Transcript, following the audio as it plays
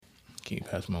Can you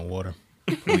pass my water,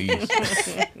 please?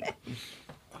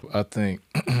 I think,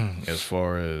 as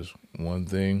far as one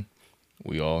thing,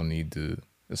 we all need to,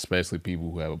 especially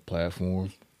people who have a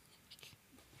platform,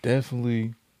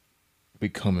 definitely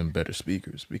becoming better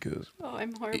speakers because Oh,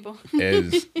 I'm horrible.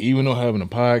 as even though having a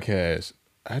podcast,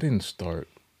 I didn't start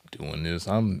doing this.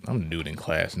 I'm the dude in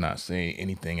class not saying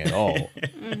anything at all.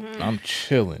 I'm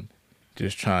chilling,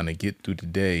 just trying to get through the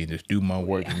day, just do my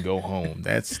work and go home.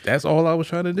 That's all I was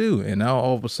trying to do. And now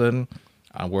all of a sudden,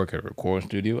 I work at a recording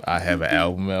studio. I have an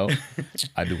album out.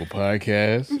 I do a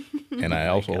podcast, and I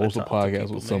also gotta host a talk to podcast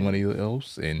people, with man. somebody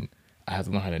else. And I have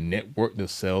to learn how to network to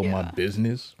sell my Yeah.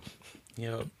 business.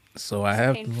 Yep. So I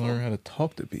have painful. to learn how to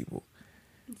talk to people.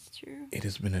 It's true. It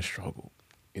has been a struggle.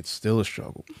 It's still a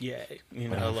struggle. Yeah, you're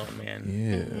not alone, man.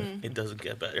 Yeah. It doesn't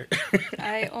get better.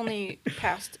 I only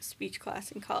passed speech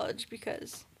class in college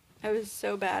because I was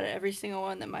so bad at every single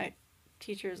one that my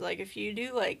teacher was like, if you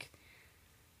do, like,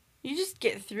 you just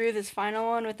get through this final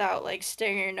one without, like,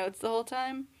 staring at your notes the whole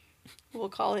time, we'll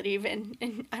call it even.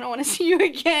 And I don't want to see you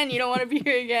again. You don't want to be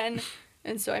here again.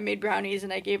 And so I made brownies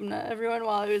and I gave them to everyone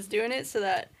while I was doing it so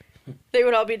that they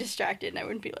would all be distracted and I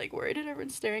wouldn't be, like, worried at everyone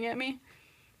staring at me.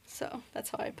 So that's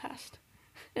how I passed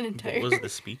an entire What was the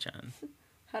speech on?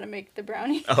 how to make the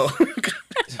brownie. Oh,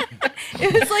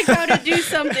 It was like how to do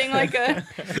something like a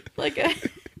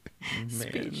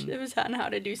speech. man. It was on how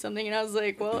to do something, and I was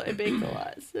like, well, it baked a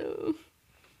lot, so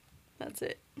that's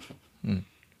it. Hmm.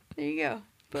 There you go.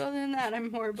 But other than that,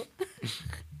 I'm horrible.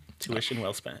 Tuition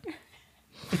well spent.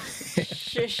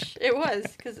 Shish. It was,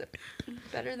 because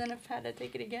better than if I had to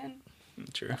take it again.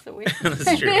 True. That's a waste.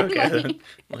 That's true. Okay, Money. then.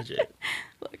 Legit.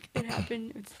 Look, it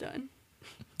happened. It's done.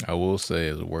 I will say,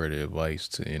 as a word of advice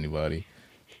to anybody,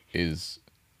 is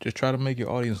just try to make your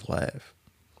audience laugh.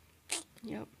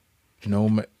 Yep.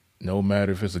 No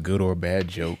matter if it's a good or a bad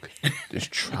joke,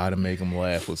 just try to make them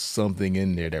laugh with something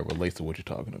in there that relates to what you're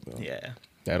talking about. Yeah.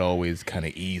 That always kind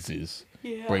of eases,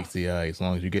 Yeah. breaks the ice. As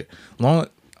long as you get, my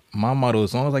motto,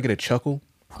 as long as I get a chuckle,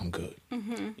 I'm good.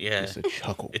 Yeah. Just a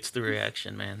chuckle. It's the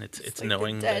reaction, man. It's like the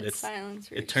knowing dead that it's silence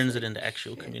where it you're turns just it like, into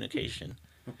actual shit. communication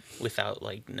without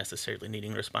like necessarily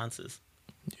needing responses.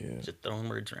 Yeah. Just throwing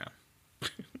words around.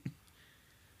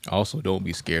 Also, don't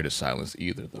be scared of silence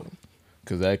either, though,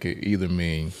 because that could either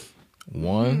mean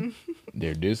one,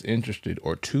 they're disinterested,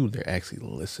 or two, they're actually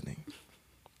listening.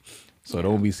 So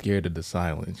don't be scared of the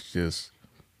silence. Just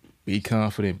be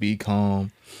confident, be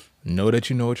calm, know that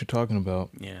you know what you're talking about,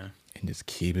 Yeah. and just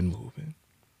keep it moving.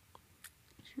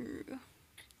 True.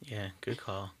 Yeah. Good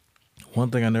call. One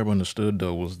thing I never understood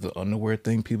though was the underwear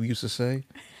thing people used to say.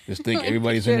 Just think Like,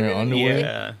 everybody's in their sure. underwear.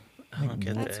 Yeah. I don't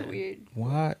get That's that. weird.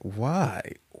 Why?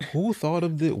 Who thought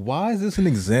of this? Why is this an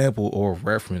example or a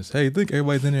reference? Hey, think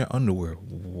everybody's in their underwear.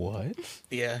 What?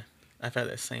 Yeah. I've had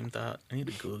that same thought. I need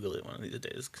to Google it one of these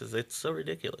days because it's so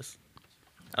ridiculous.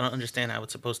 I don't understand how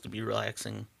it's supposed to be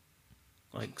relaxing,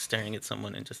 like staring at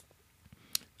someone and just.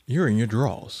 You're in your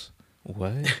drawers.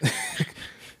 What?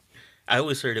 I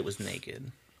always heard it was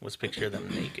naked. Was picture them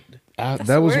naked. That's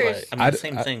that was worse. I mean, the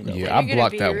same thing, though. Yeah, Like, I you're gonna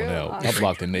blocked be that real one out. I awkward.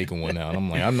 blocked the naked one out. I'm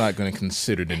like, I'm not gonna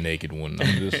consider the naked one.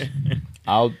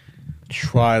 I'll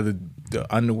try the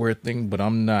underwear thing, but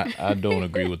I don't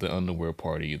agree with the underwear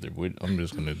part either. I'm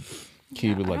just gonna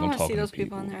keep it like I I'm don't want to see talking those to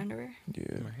people people. in their underwear.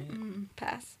 Yeah.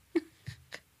 Pass.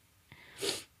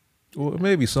 Well,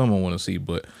 maybe someone want to see,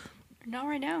 but Not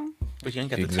right now. But you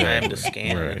ain't got the Exactly. time to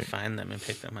scan Right. and find them and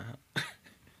pick them out.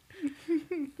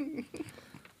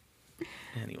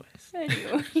 Anyways.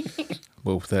 Anyway.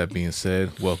 But with that being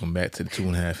said, welcome back to the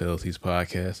 2.5 LTs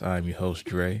podcast. I'm your host,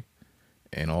 Dre,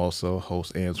 and also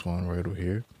host Antoine right over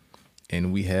here.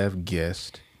 And we have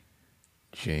guest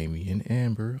Jamie and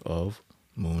Amber of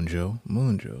Moonjo.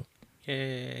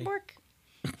 Yay. Work.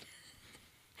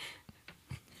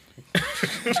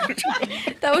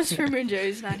 That was for Moonjo.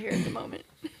 He's not here at the moment.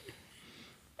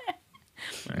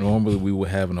 Normally we would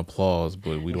have an applause,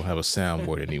 but we don't have a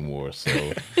soundboard anymore. So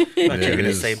I thought you were there going to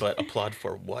is- say, but applaud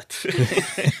for what?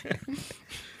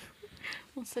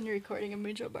 We'll send a recording of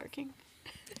Moonjo barking.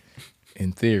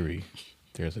 in theory,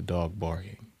 there's a dog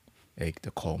barking. They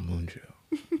call Moonjo.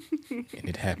 And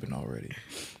it happened already.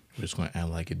 We're just going to act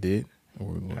like it did. And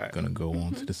we're Alright. going to go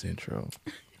on to this intro.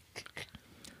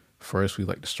 First, we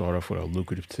like to start off with our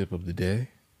lucrative tip of the day.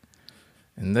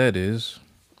 And that is,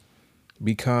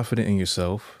 be confident in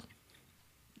yourself.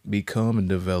 Become and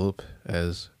develop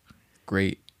as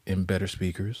great and better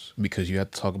speakers. Because you have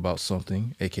to talk about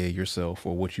something, aka yourself,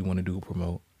 or what you want to do or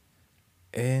promote.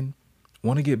 And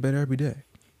want to get better every day.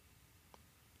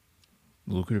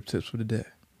 Lucrative tips for the day.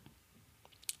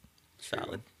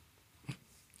 Solid.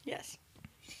 Yes.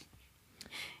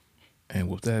 And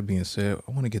with that being said,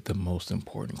 I want to get the most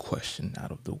important question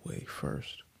out of the way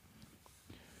first.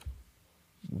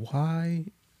 Why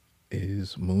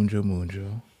is Munjo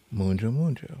Munjo Munjo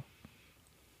Munjo?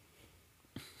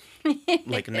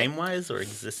 Like name wise or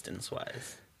existence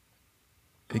wise?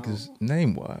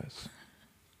 Name wise.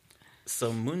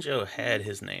 So Munjo had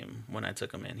his name when I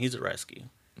took him in. He's a rescue.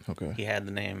 Okay. He had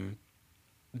the name.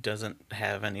 Doesn't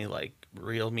have any like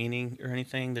real meaning or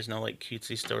anything. There's no like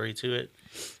cutesy story to it.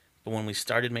 But when we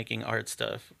started making art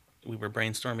stuff, we were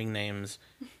brainstorming names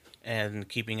and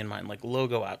keeping in mind like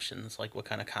logo options, like what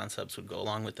kind of concepts would go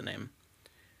along with the name.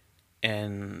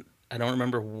 And I don't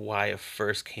remember why it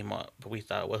first came up, but we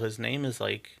thought, well, his name is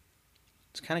like,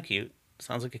 it's kind of cute.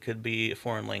 Sounds like it could be a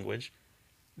foreign language.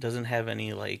 Doesn't have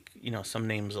any like, some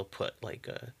names will put like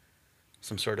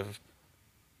some sort of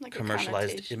Like a commercialized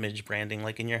connotation. image branding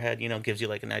like in your head, gives you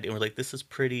like an idea. We're like, this is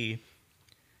pretty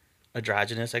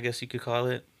androgynous, I guess you could call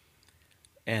it.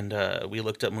 And we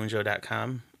looked up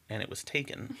Munjo.com and it was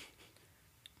taken.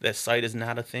 That site is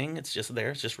not a thing. It's just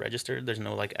there. It's just registered. There's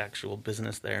no like actual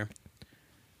business there.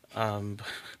 We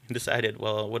decided,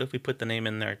 well, what if we put the name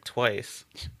in there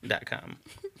twice.com?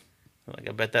 Like,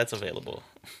 I bet that's available.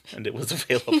 And it was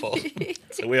available.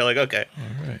 So we were like, okay.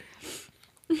 All right.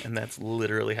 And that's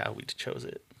literally how we chose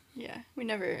it. Yeah, we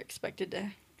never expected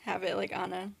to have it like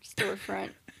on a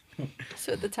storefront.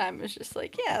 So at the time it was just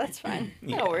like, yeah, that's fine.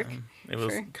 That'll work. It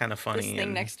was for kind of funny. This thing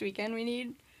and, next weekend we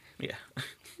need. Yeah.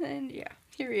 And yeah,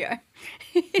 here we are.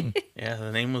 Yeah,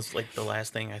 the name was like the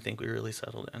last thing I think we really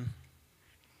settled in.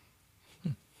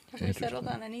 Have we settled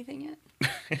on anything yet?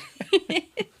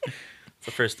 It's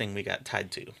the first thing we got tied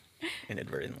to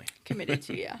inadvertently. Committed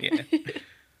to, yeah. Yeah.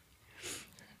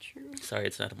 True. Sorry,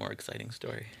 it's not a more exciting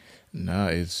story. Nah,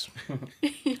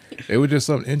 it was just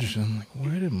something interesting. I'm like,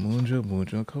 where did Munjo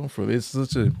Munjo come from? It's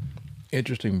such an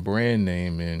interesting brand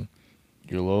name, and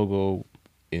your logo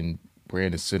and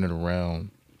brand is centered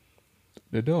around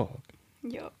the dog.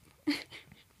 Yup.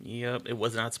 Yep, it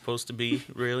was not supposed to be,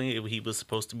 really. He was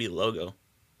supposed to be the logo.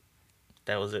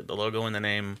 That was it, the logo and the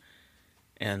name.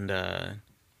 And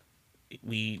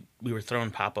we were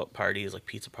throwing pop-up parties, like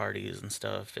pizza parties and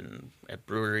stuff, and at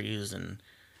breweries, and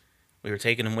we were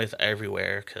taking him with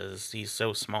everywhere because he's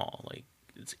so small. Like,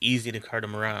 it's easy to cart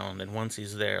him around, and once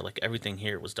he's there, like, everything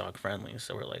here was dog-friendly.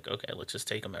 So we're like, okay, let's just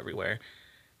take him everywhere.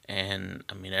 And,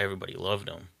 I mean, everybody loved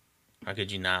him. How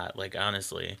could you not? Like,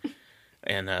 honestly.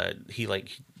 And he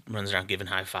runs around giving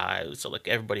high fives. So, like,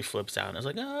 everybody flips out. And I was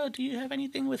like, oh, do you have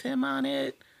anything with him on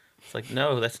it? It's like,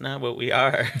 no, that's not what we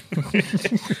are.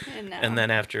 And, now, And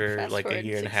then after, fast like, a forward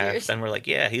year and a 6 half, years. then we're like,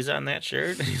 yeah, he's on that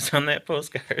shirt. And he's on that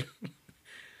postcard.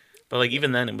 But, like,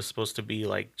 even then, it was supposed to be,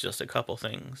 like, just a couple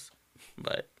things.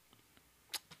 But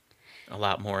a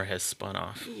lot more has spun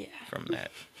off Yeah. from that.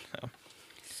 So,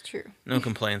 It's true. no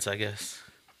complaints, I guess.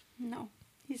 No,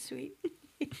 he's sweet.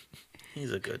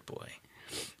 He's a good boy.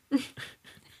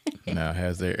 Now,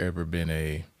 has there ever been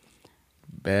a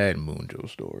bad Munjo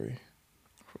story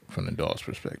from the dog's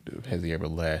perspective? Has he ever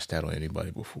lashed out on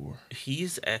anybody before?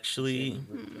 He's actually...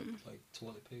 Like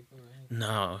toilet paper, right?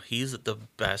 No, he's the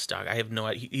best dog. I have no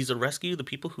idea. He's a rescue. The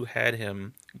people who had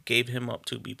him gave him up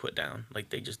to be put down. Like,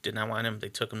 they just did not want him. They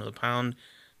took him to the pound.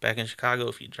 Back in Chicago,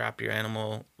 if you drop your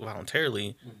animal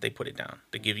voluntarily, they put it down.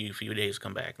 They give you a few days to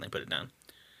come back, and they put it down.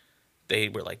 They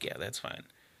were like, yeah, that's fine.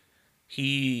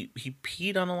 He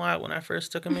peed on a lot when I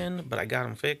first took him in, but I got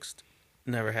him fixed.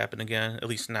 Never happened again. At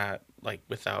least not, like,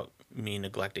 without me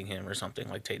neglecting him or something,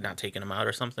 like not taking him out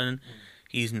or something.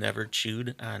 He's never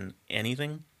chewed on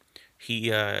anything.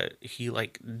 He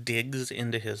like digs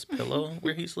into his pillow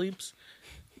where he sleeps,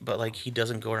 but like he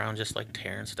doesn't go around just like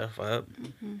tearing stuff up.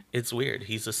 It's weird.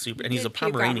 He's a super, and he's a Did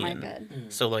puke on my Pomeranian. bed.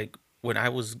 So like when I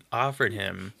was offered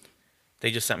him, they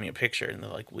just sent me a picture and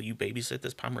they're like, "Will you babysit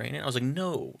this Pomeranian?" I was like,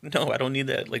 "No, I don't need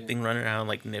that like thing running around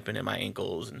like nipping at my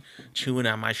ankles and chewing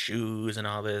on my shoes and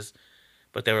all this."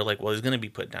 But they were like, "Well, he's gonna be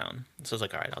put down." So I was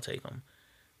like, "All right, I'll take him."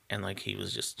 And like he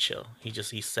was just chill. He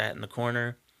sat in the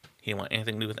corner. He didn't want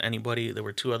anything to do with anybody. There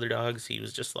were 2 other dogs. He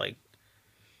was just like,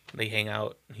 they hang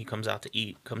out. He comes out to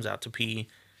eat, comes out to pee.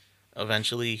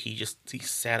 Eventually, he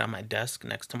sat on my desk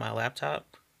next to my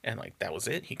laptop, and like that was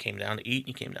it. He came down to eat.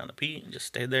 He came down to pee, and just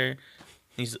stayed there.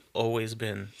 He's always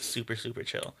been super, super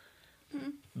chill.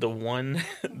 The one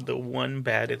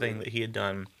bad thing that he had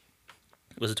done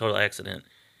was a total accident.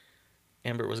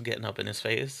 Amber was getting up in his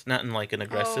face, not in like an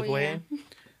aggressive way,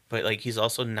 but like he's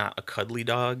also not a cuddly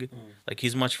dog. Like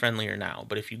he's much friendlier now,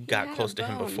 but if you got had close a to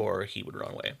him bone. before, he would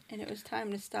run away. And it was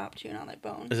time to stop chewing on that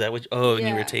bone. Is that what? Oh, and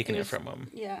you were Yeah, taking it it was- from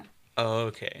him. Yeah, Oh,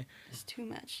 okay. it's too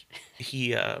much.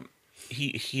 He is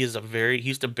he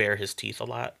used to bare his teeth a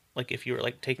lot like if you were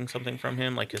like taking something from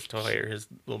him, like his toy or his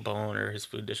little bone or his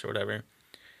food dish or whatever.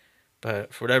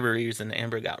 But for whatever reason,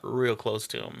 Amber got real close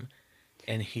to him,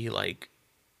 and he like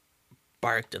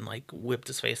barked and like whipped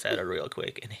his face at her real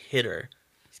quick and hit her.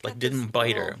 He's got Like didn't this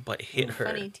bite her, little but hit her.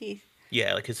 funny teeth.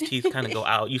 Yeah, like his teeth kind of go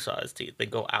out. You saw his teeth; they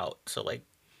go out, so like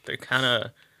they're kind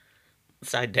of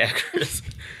side daggers.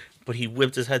 But he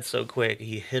whipped his head so quick,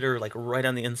 he hit her like right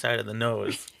on the inside of the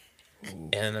nose,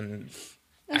 and then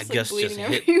I That's, like, guess just bleeding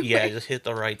hit, everywhere. just hit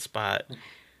the right spot,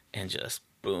 and just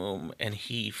boom, and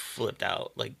he flipped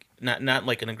out like not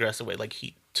like an aggressive way, like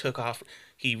he took off.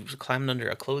 He climbed under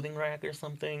a clothing rack or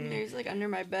something. And he's like under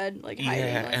my bed, like hiding.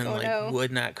 Yeah, Like, and oh like no.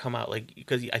 would not come out, like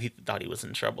because he thought he was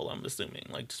in trouble. I'm assuming,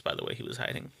 like just by the way he was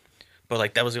hiding, but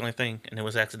like that was the only thing, and it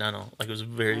was accidental. Like it was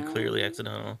very clearly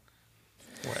accidental.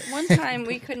 What? One time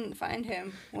we couldn't find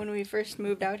him when we first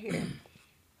moved out here.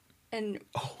 And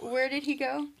where did he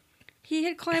go? He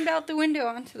had climbed out the window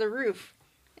onto the roof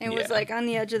and was Yeah. like on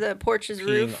the edge of the porch's Peeing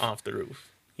roof. off the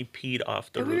roof. He peed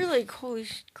off the And roof. we were like, holy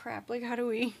crap, like how do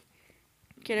we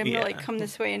get him to like Yeah. come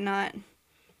this way and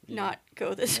not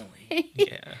go this way?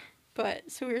 Yeah. But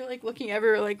so we were like looking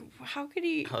everywhere, like how could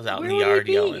he? I was out in where the would he yard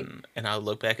be? yelling, and I would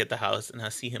look back at the house, and I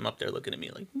see him up there looking at me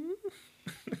like,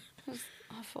 It was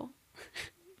awful.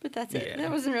 But that's it. Yeah.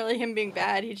 That wasn't really him being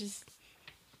bad. He just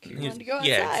wanted to go outside.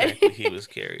 yeah, exactly. He was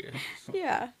curious.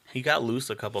 Yeah. He got loose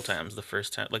a couple times the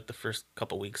first time, like the first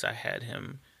couple weeks I had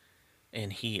him,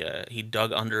 and he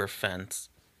dug under a fence.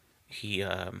 He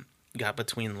got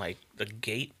between like the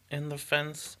gate and the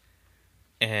fence,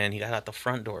 and he got out the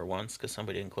front door once because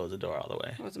somebody didn't close the door all the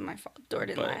way. It wasn't my fault. Door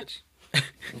didn't But- latch. I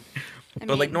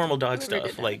But like mean, normal dog whoever did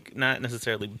stuff, that. like not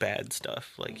necessarily bad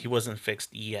stuff. Like he wasn't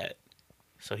fixed yet,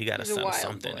 so he got to He's a sense wild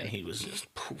something, boy. and he was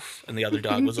just poof. And the other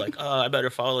dog was like, "Oh, I better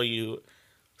follow you."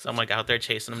 So I'm like out there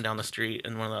chasing him down the street,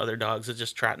 and one of the other dogs is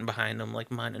just trotting behind him,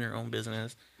 like minding her own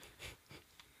business.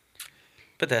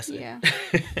 But that's Yeah.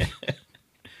 it.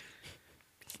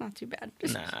 It's not too bad.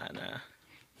 Nah.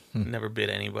 Never bit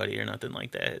anybody or nothing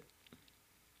like that.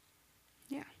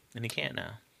 Yeah. And he can't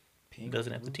now. Peeing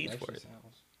Doesn't on have the roof teeth for actually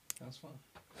it. Sounds fun.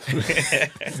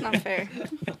 It's not fair.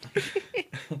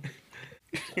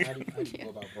 So how do you Yeah. go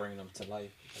about bringing them to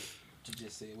life? Like you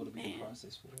just said, what would be the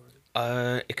process for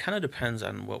it? It kind of depends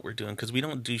on what we're doing because we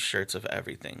don't do shirts of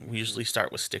everything. We usually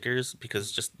start with stickers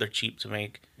because just they're cheap to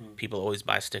make. People always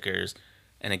buy stickers,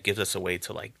 and it gives us a way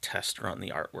to like test run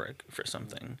the artwork for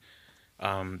something.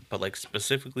 But like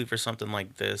specifically for something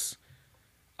like this,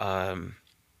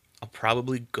 I'll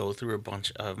probably go through a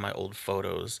bunch of my old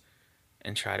photos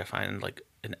and try to find like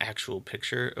an actual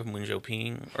picture of Munjo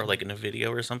peeing or like in a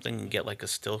video or something and get like a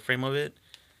still frame of it.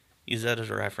 Use that as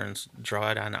a reference, draw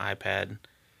it on an iPad,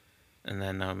 and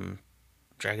then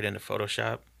drag it into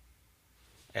Photoshop,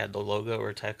 add the logo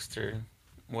or text or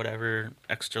whatever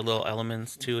extra little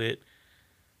elements to it.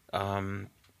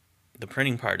 The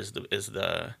printing part is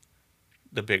the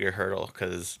bigger hurdle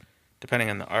because depending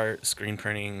on the art, screen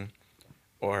printing,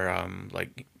 or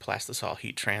like plastisol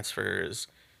heat transfers,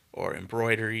 or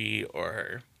embroidery,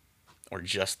 or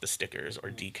just the stickers or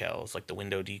decals, like the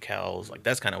window decals. Like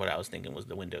that's kind of what I was thinking was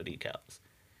the window decals.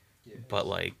 Yeah. But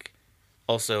like,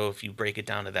 also if you break it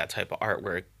down to that type of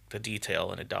artwork, the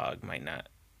detail in a dog might not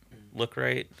look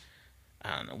right.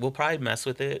 I don't know. We'll probably mess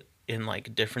with it in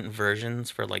like different versions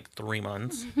for like 3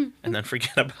 months and then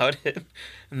forget about it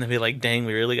and then be like, dang,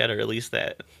 we really got to release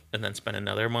that, and then spend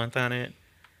another month on it.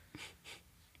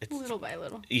 It's Little by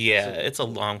little. yeah, So- it's a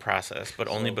long process, but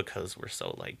only So- because we're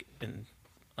so like in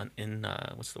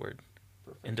what's the word?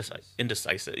 Perfectionist.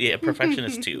 Indecisive. Yeah,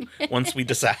 perfectionist too. Once we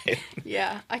decide.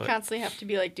 Yeah. I But- constantly have to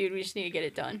be like, dude, we just need to get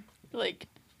it done. Like,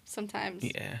 sometimes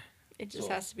Yeah. it just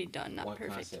So, has to be done, not One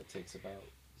perfect. concept takes about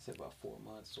 4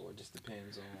 months, or it just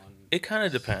depends on. It kind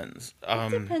of depends. It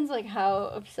depends, like,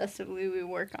 how obsessively we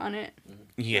work on it.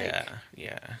 Yeah,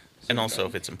 yeah. And also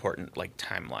if it's important, like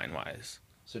timeline wise.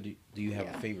 So do you have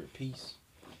Yeah. a favorite piece?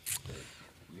 That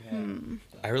you have.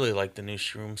 I really like the new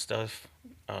Shroom stuff.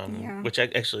 Yeah. Which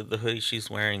actually the hoodie she's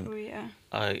wearing, Oh, yeah.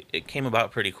 it came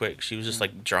about pretty quick. She was just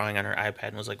like drawing on her iPad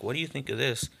and was like, "What do you think of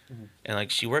this?" And like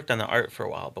she worked on the art for a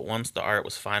while, but once the art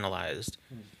was finalized,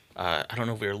 I don't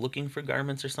know if we were looking for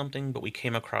garments or something, but we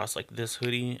came across like this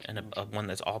hoodie and a one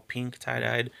that's all pink tie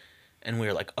dyed, and we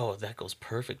were like, "Oh, that goes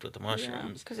perfect with the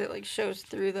mushrooms." Because it, like, shows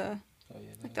through the, Oh yeah.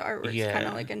 like, the artwork's Yeah. kind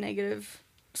of like a negative.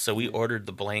 So we ordered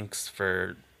the blanks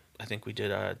for, I think we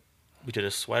did a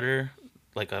sweater,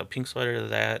 like a pink sweater of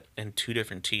that, and 2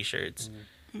 different T-shirts,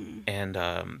 and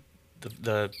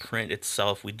the print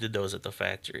itself, we did those at the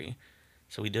factory.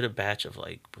 So we did a batch of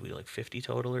like 50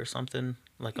 total or something,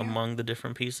 like Yeah. among the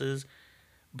different pieces.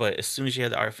 But as soon as you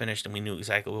had the art finished and we knew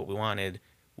exactly what we wanted,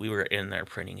 we were in there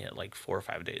printing it like 4 or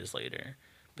 5 days later.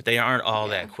 But they aren't all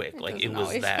that quick. It Like, it doesn't was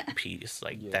always. that piece.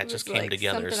 Like, Yeah. that It just was came like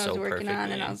together something I so was working perfectly.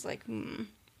 on, and I was like,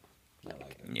 I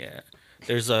like it. Yeah.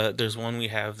 There's one we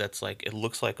have that's like, it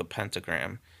looks like a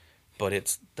pentagram, but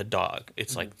it's the dog.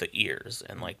 It's like the ears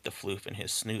and like the floof and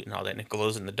his snoot and all that, and it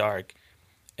glows in the dark.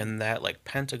 And that like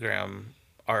pentagram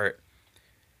art,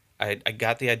 I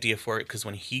got the idea for it because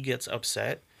when he gets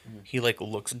upset, he like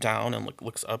looks down and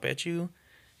looks up at you,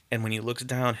 and when he looks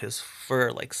down, his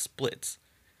fur like splits,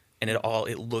 and it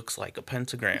looks like a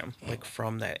pentagram like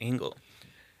from that angle.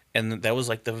 And that was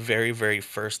like the very very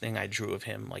first thing I drew of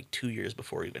him like 2 years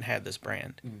before we even had this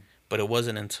brand. But it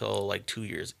wasn't until like 2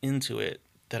 years into it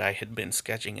that I had been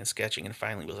sketching and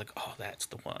finally was like, oh, that's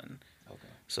the one. Okay.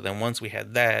 So then once we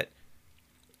had that,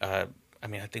 I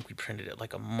mean, I think we printed it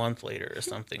like a month later or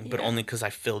something, but Yeah. only because I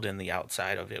filled in the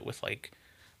outside of it with like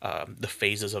the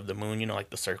phases of the moon, you know, like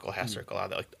the circle, half circle,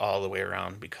 like all the way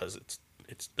around, because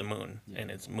it's the moon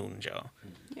and it's Moon Joe.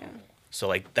 yeah. So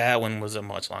like that one was a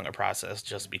much longer process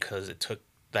just because it took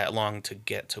that long to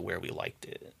get to where we liked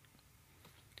it.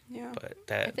 Yeah. But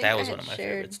I think that was I one had of my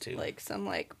shared, favorites too. like some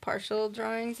like partial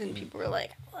drawings, and people were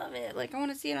like, "I love it! Like I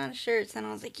want to see it on shirts." And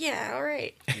I was like, "Yeah, all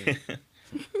right,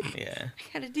 Yeah.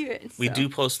 I gotta do it." We So, do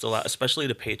post a lot, especially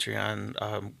to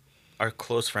Patreon. Our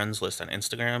close friends list on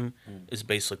Instagram is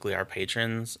basically our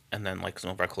patrons and then like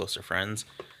some of our closer friends.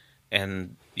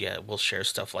 And yeah, we'll share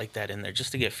stuff like that in there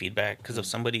just to get feedback. Because if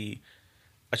somebody,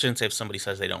 I shouldn't say if somebody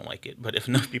says they don't like it, but if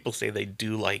enough people say they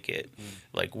do like it,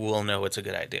 like we'll know it's a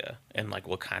good idea. And like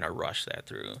we'll kind of rush that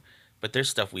through. But there's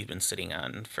stuff we've been sitting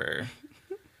on for,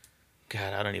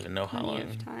 God, I don't even know how plenty long.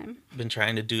 of time. Been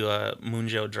trying to do a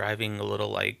Moonjo driving a little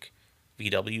like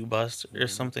VW bus or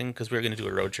something because we were going to do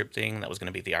a road trip thing that was going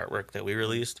to be the artwork that we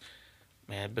released.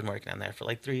 Man, I've been working on that for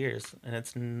like 3 years and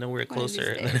it's nowhere One of these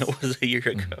closer than days. it was a year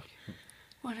ago.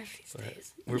 One of these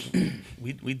days.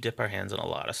 we dip our hands in a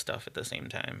lot of stuff at the same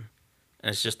time,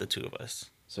 and it's just the two of us.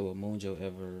 So will Moonjo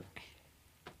ever,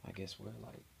 I guess, wear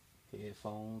like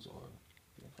headphones or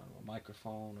be in front of a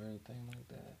microphone or anything like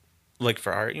that? Like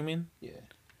for art, you mean? Yeah.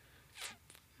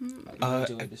 Hmm. Like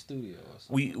Moonjo at the studio or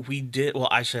something. We did, well,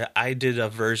 actually I did a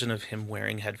version of him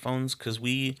wearing headphones because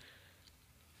I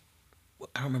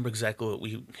don't remember exactly what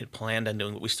we had planned on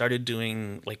doing, but we started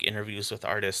doing like interviews with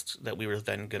artists that we were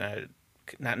then gonna,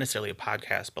 not necessarily a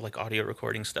podcast, but like audio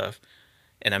recording stuff.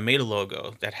 And I made a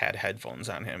logo that had headphones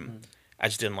on him. I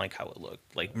just didn't like how it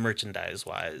looked, like merchandise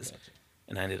wise, Gotcha.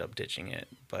 and I ended up ditching it.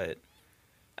 But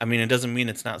I mean, it doesn't mean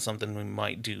it's not something we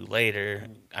might do later.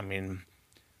 I mean,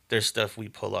 there's stuff we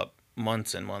pull up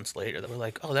months and months later that we're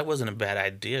like, oh, that wasn't a bad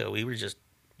idea. We were just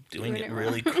doing Doing it it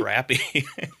really wrong." crappy.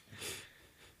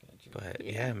 Gotcha. But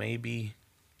Yeah. yeah, maybe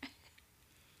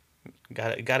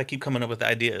gotta keep coming up with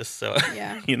ideas. So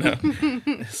Yeah. you know,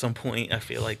 at some point I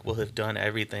feel like we'll have done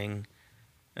everything,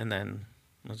 and then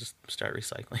we'll just start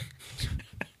recycling.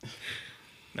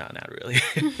 No, not really.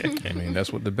 I mean,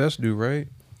 that's what the best do, right?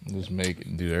 Just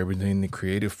do everything the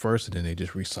creative first, and then they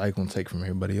just recycle and take from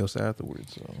everybody else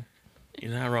afterwards. So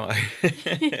You're not wrong.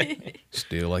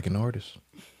 still like an artist.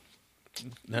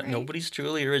 Right. Nobody's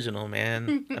truly original,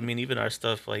 man. I mean, even our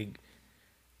stuff, like,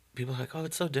 people are like, oh,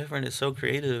 it's so different, it's so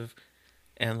creative.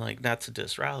 And, like, not to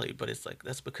diss Raleigh, but it's like,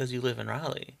 that's because you live in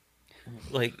Raleigh.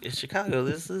 Like, in Chicago,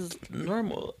 this is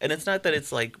normal. And it's not that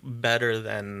it's, like, better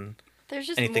than There's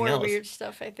just anything more else. weird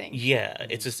stuff, I think. Yeah,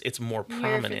 it's just, it's more Where if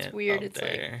prominent it's weird, out it's,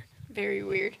 like, there. Very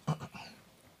weird.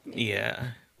 Yeah.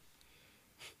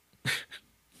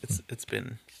 It's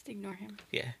been, Just ignore him.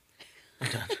 yeah. I'm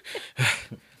done.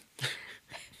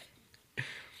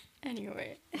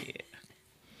 Anyway. Yeah.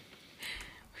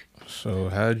 So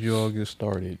how'd you all get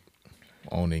started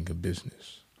owning a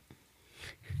business?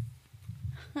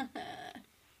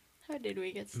 How did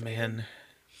we get started? Man,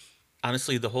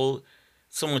 honestly,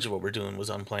 so much of what we're doing was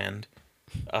unplanned.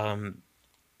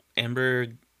 Amber,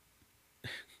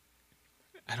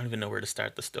 I don't even know where to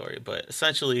start the story, but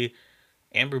essentially,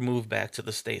 Amber moved back to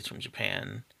the States from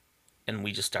Japan, and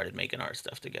we just started making art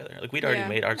stuff together. Like, we'd already Yeah,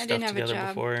 made art I stuff didn't have a together job.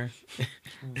 before.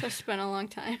 So I spent a long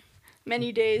time.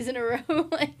 Many days in a row,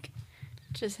 like,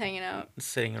 just hanging out.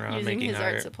 Sitting around Using making his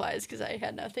art art. supplies because I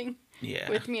had nothing Yeah.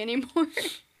 with me anymore.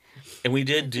 And we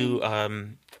did do,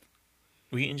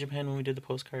 were you in Japan when we did the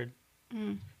postcard?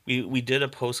 We did a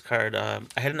postcard. I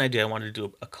had an idea. I wanted to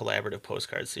do a collaborative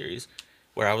postcard series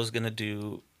where I was going to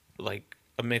do like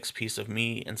a mixed piece of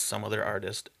me and some other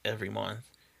artist every month,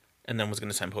 and then was going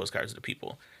to send postcards to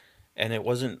people. And it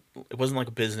wasn't like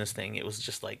a business thing. It was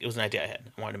just like, it was an idea I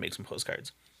had. I wanted to make some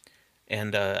postcards.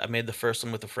 And I made the first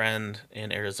one with a friend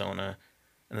in Arizona.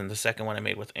 And then the second one I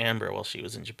made with Amber while she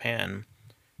was in Japan.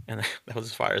 And that was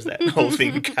as far as that whole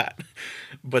thing got.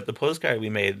 But the postcard we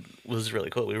made was really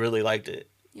cool. We really liked it.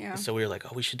 Yeah. So we were like,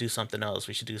 oh, we should do something else.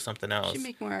 We should do something else. We should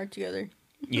make more art together.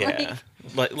 Yeah.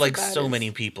 like about so as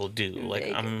many people do. Like,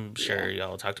 big. I'm sure Yeah.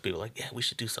 y'all talk to people like, yeah, we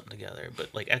should do something together.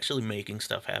 But, like, actually making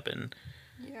stuff happen.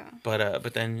 Yeah.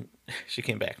 But then she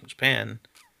came back from Japan,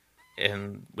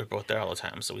 and we're both there all the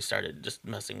time. So we started just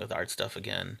messing with art stuff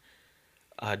again.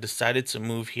 Decided to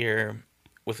move here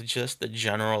with just the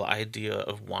general idea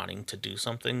of wanting to do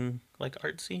something like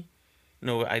artsy.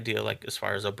 No idea like as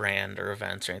far as a brand or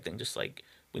events or anything. Just like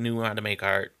we knew we wanted to make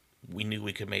art. We knew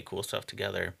we could make cool stuff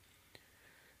together.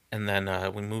 And then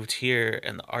we moved here,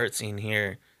 and the art scene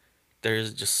here,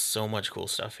 there's just so much cool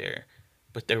stuff here.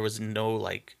 But there was no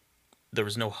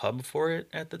hub for it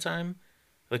at the time.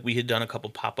 Like we had done a couple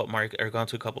pop-up market or gone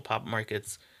to a couple pop-up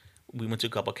markets. We went to a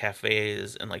couple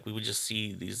cafes, and like we would just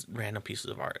see these random pieces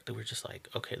of art that were just like,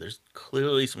 okay, there's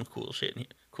clearly some cool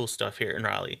shit, cool stuff here in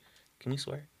Raleigh. Can we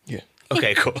swear? Yeah.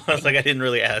 Okay, cool. I was like, I didn't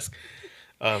really ask.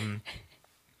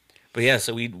 But yeah,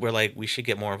 so we were like, we should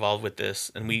get more involved with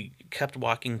this, and we kept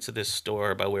walking to this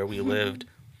store by where we lived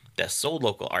that sold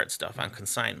local art stuff on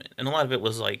consignment, and a lot of it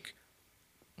was like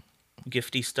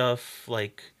gifty stuff,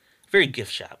 like very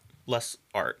gift shop, less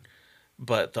art.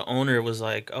 But the owner was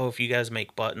like, oh, if you guys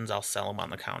make buttons, I'll sell them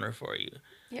on the counter for you.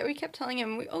 Yeah, we kept telling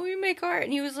him, we make art.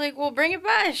 And he was like, well, bring it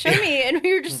by, show me. And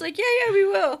we were just like, yeah, we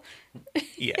will.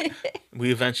 Yeah.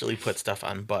 We eventually put stuff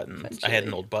on buttons. I had an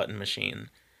Eventually. old button machine.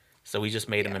 So we just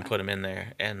made them and Yeah. put them in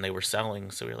there. And they were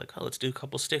selling. So we were like, oh, let's do a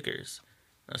couple stickers.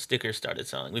 And the stickers started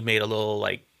selling. We made a little,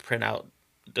 like, printout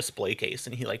display case.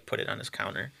 And he, like, put it on his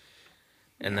counter.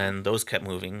 And then those kept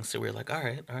moving. So we were like, all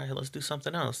right, let's do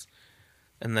something else.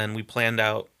 And then we planned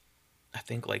out, I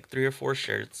think, like 3 or 4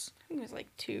 shirts. I think it was like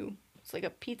 2. It's like a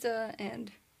pizza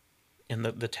and, And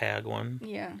the tag one.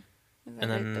 yeah. Is that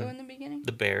And it then though in the beginning?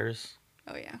 The bears.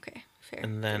 Oh, yeah, okay. Fair.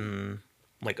 And then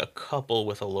like a couple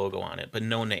with a logo on it, but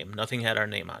no name. Nothing had our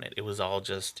name on it. It was all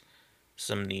just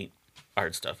some neat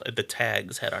art stuff. The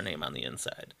tags had our name on the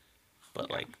inside, but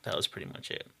Yeah. like that was pretty much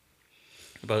it.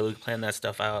 But we planned that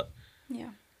stuff out, Yeah.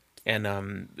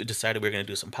 and we decided we were gonna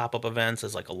do some pop-up events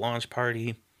as like a launch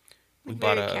party. We Like,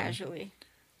 bought very a casually.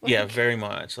 yeah, Like- very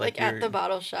much Like at we're- the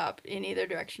bottle shop in either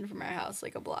direction from our house,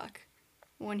 like a block.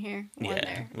 One here, one yeah,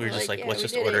 there. we were just like, yeah, let's we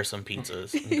just did order it. some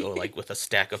pizzas and go like with a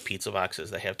stack of pizza boxes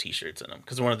that have T-shirts in them,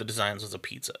 because one of the designs was a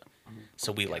pizza,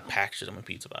 so we like packaged them in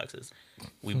pizza boxes.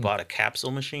 We bought a capsule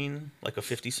machine, like a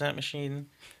 50-cent machine,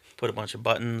 put a bunch of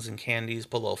buttons and candies,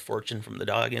 put a little fortune from the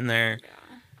dog in there,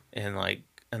 and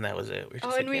that was it. We're just Oh,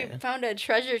 like, and we yeah. found a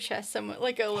treasure chest somewhere,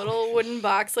 like a little wooden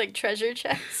box, like treasure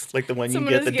chest. Like the one you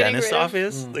someone get was at the getting dentist's rid of.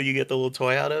 office, that you get the little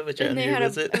toy out of at your And end they of your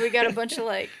had visit. we got a bunch of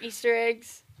like Easter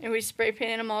eggs, and we spray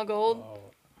painted them all gold.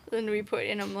 Oh, Then we put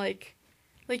in them like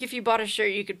if you bought a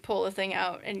shirt, you could pull the thing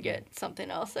out and get something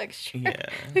else extra. Yeah,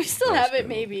 We still That's have it, cool.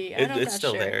 maybe. it's I'm not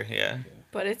still sure. there. Yeah,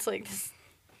 But it's like this.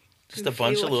 just a goofy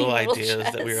bunch of little looking little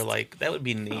ideas that we were chest. like, that would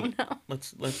be neat. Oh no.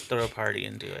 Let's throw a party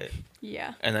and do it.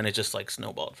 Yeah. And then it just like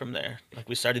snowballed from there. Like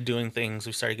we started doing things,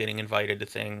 we started getting invited to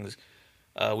things,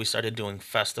 we started doing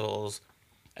festivals.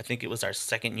 I think it was our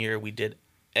second year we did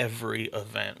every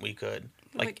event we could,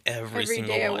 like every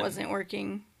single day one. I wasn't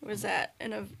working was at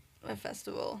a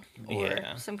festival or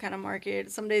Yeah. some kind of market.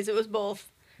 Some days it was both,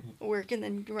 work and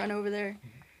then run over there.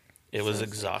 It was So it's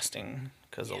like- exhausting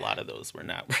because a lot of those were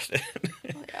not worth it.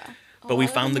 Well, yeah. A But we lot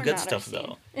of found the them good were not stuff our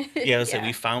though. scene. Yeah, I was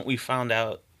like, we found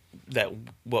out that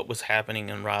what was happening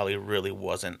in Raleigh really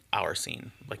wasn't our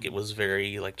scene. Like it was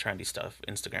very like trendy stuff,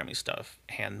 Instagrammy stuff,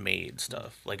 handmade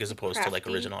stuff, like as opposed to like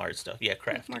Crafty. original art stuff. Yeah, More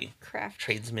crafty,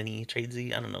 crafty.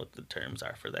 tradesy. I don't know what the terms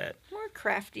are for that. More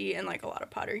crafty and like a lot of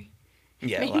pottery.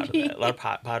 Yeah, a lot of Maybe. that, a lot of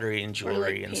pottery and Or,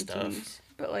 jewelry like, and stuff. paintings,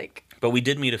 But like, But we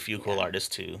did meet a few cool Yeah. artists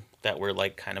too that were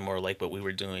like kind of more like what we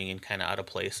were doing and kind of out of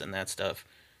place and that stuff.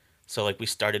 So like we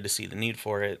started to see the need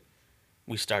for it.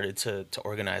 We started to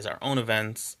organize our own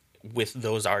events with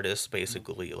those artists,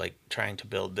 basically like trying to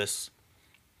build this.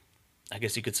 I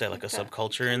guess you could say like a that-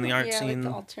 subculture in the art yeah, scene.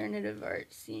 like the alternative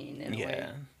art scene in a way.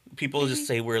 Yeah. People just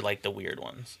say we're like the weird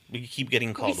ones. We keep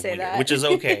getting called say weird, that. which is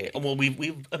okay. Well,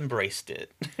 we've embraced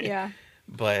it. Yeah.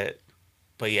 But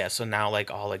yeah, so now like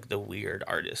all like the weird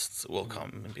artists will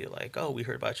come and be like, "Oh, we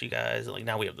heard about you guys." And like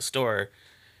now we have the store.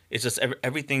 It's just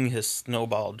everything has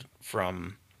snowballed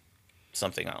from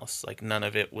something else. Like none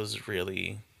of it was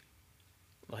really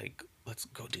like, let's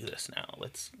go do this now.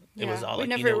 It was all we like,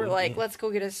 never you know, were like, let's go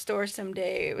get a store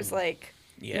someday. It was like,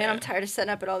 yeah. man, I'm tired of setting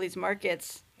up at all these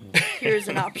markets. Here's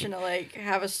an option to like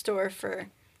have a store for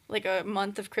like a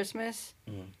month of Christmas.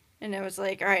 And it was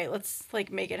like, all right, let's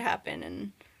like make it happen.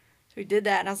 And so we did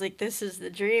that, and I was like, this is the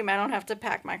dream. I don't have to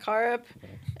pack my car up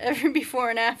every before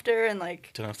and after, and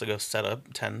like Don't have to go set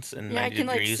up tents in yeah, I 90 can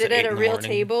like degrees sit at at 8 a in the real morning.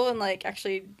 table and like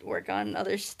actually work on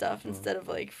other stuff instead of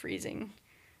like freezing.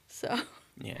 So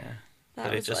Yeah. that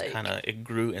But it was just like, kind of, it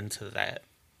grew into that.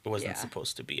 It wasn't Yeah.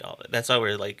 supposed to be all that. That's why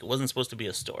we're like, it wasn't supposed to be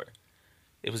a store.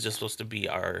 It was just supposed to be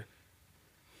our,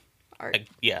 art. like,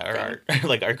 yeah, our art,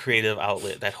 like our creative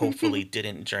outlet that hopefully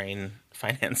didn't drain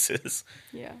finances.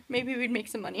 Yeah, maybe we'd make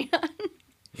some money on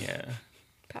Yeah.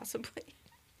 possibly.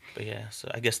 But yeah, so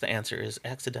I guess the answer is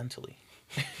accidentally.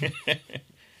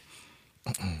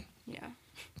 Yeah.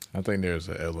 I think there's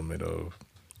an element of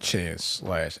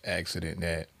chance/accident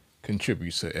that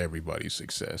contributes to everybody's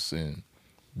success in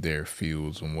their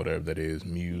fields and whatever that is,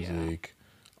 music,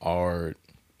 art,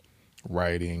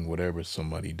 writing, whatever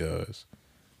somebody does.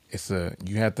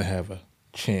 You have to have a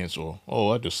chance or,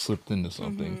 oh, I just slipped into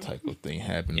something type of thing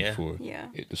happening Yeah. for Yeah.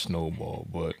 it to snowball.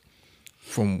 But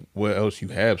from what else you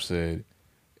have said,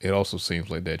 it also seems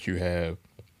like that you have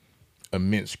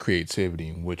immense creativity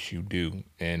in what you do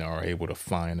and are able to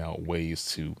find out ways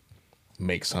to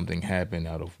make something happen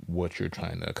out of what you're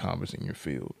trying to accomplish in your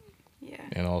field. Yeah.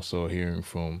 And also hearing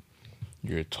from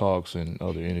your talks and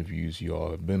other interviews you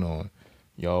all have been on,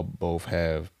 y'all both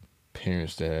have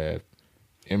parents that have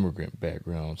immigrant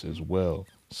backgrounds as well.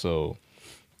 So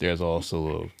there's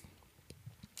also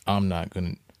I'm not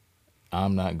gonna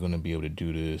be able to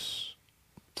do this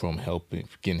from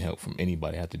getting help from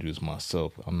anybody. I have to do this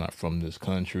myself. I'm not from this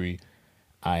country.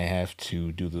 I have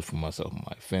to do this for myself and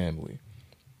my family.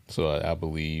 So I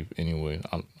believe, anyway,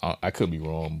 I could be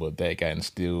wrong, but that got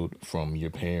instilled from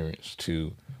your parents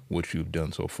to what you've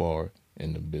done so far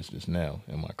in the business now.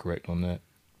 Am I correct on that?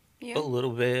 Yeah. A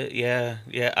little bit, yeah.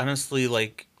 Yeah, honestly,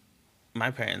 like,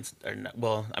 my parents are not,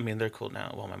 well, I mean, they're cool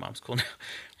now. Well, my mom's cool now.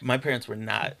 My parents were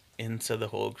not into the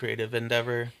whole creative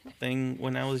endeavor thing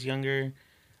when I was younger.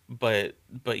 But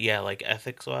yeah, like,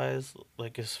 ethics-wise,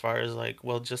 like, as far as, like,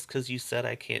 well, just because you said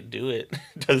I can't do it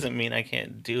doesn't mean I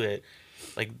can't do it.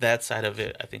 Like, that side of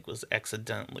it, I think, was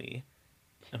accidentally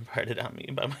imparted on me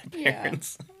by my Yeah.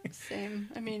 parents. Same.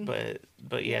 I mean,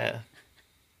 But yeah.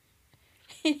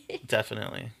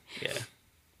 Definitely. Yeah.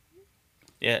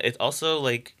 Yeah, it's also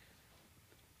like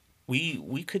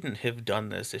we couldn't have done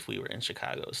this if we were in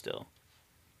Chicago still.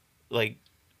 Like,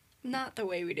 not the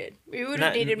way we did. We would Not-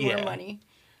 have needed more yeah. money.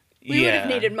 We would have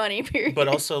needed money, period. But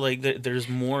also, like, there's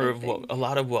more I of what think. a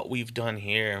lot of what we've done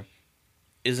here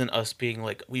isn't us being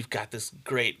like, we've got this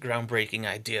great groundbreaking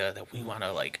idea that we want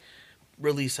to like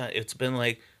release. It's been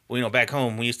like, well, you know, back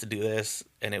home we used to do this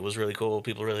and it was really cool.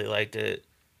 People really liked it.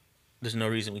 There's no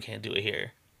reason we can't do it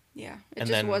here. Yeah. It And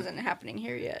just then- wasn't happening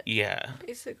here yet, Yeah,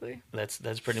 basically. that's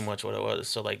pretty much what it was.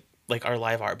 So like our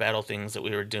live art battle things that we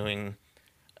were doing,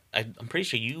 I'm pretty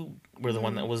sure you were the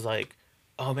one that was like,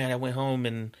 oh man, I went home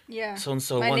and Yeah. so and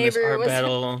so My won this neighbor art was-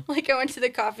 battle. Like, I went to the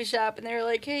coffee shop, and they were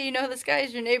like, hey, you know, this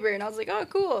guy's your neighbor. And I was like, oh,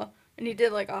 cool. And he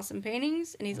did, like, awesome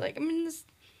paintings. And he's like, I'm in this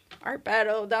art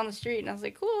battle down the street. And I was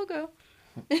like, cool, I'll go.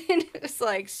 And it was,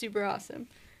 like, super awesome.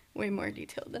 Way more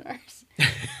detailed than ours.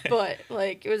 But,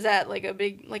 like, it was at, like, a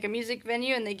big, like, a music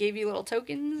venue, and they gave you little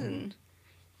tokens, and,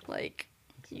 like,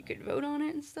 you could vote on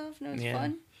it and stuff, and it was Yeah.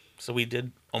 fun. So we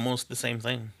did almost the same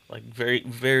thing, like very,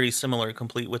 very similar,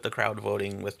 complete with the crowd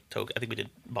voting with token. I think we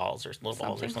did balls or little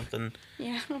balls or something.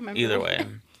 Yeah, I don't remember. Either way,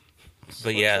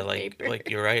 but yeah, Lots of like paper.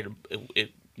 you're right.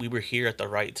 We were here at the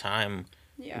right time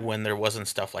Yeah. when there wasn't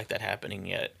stuff like that happening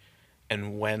yet,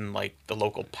 and when like the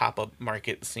local pop up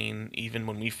market scene, even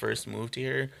when we first moved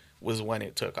here, was when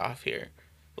it took off here.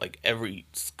 Like every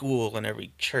school and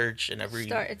every church and every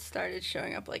It started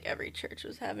showing up like every church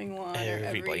was having one.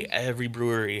 everybody, or every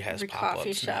brewery has every pop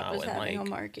coffee ups shop now, was and having like a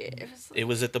market. It was like, it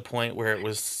was at the point where it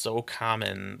was so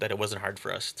common that it wasn't hard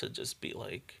for us to just be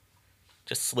like,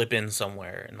 just slip in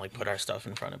somewhere and like put our stuff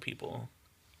in front of people.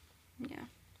 yeah,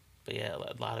 But yeah,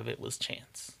 a lot of it was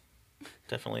chance.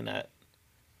 Definitely not.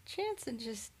 chance and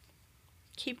just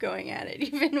keep going at it,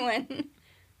 even when,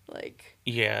 like,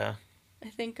 Yeah. I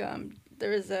think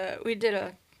we did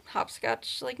a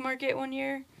hopscotch like market one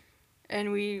year,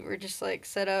 and we were just like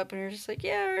set up, and we were just like,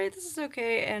 yeah, all right, this is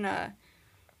okay. And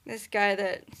this guy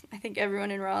that I think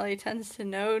everyone in Raleigh tends to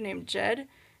know, named Jed,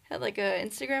 had like a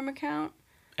Instagram account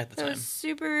At the that time. was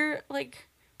super like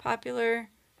popular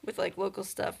with like local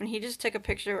stuff, and he just took a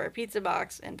picture of our pizza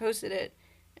box and posted it,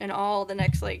 and all the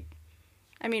next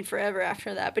forever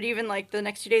after that, but even like the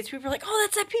next 2 days, people were like, oh,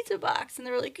 that's that pizza box, and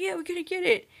they were like, yeah, we gotta get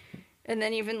it. And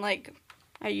then even like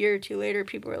a year or two later,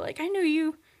 people were like, I know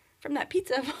you from that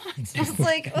pizza box. I was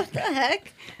like, what the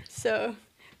heck? So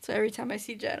every time I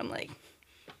see Jed, I'm like,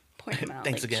 point him out.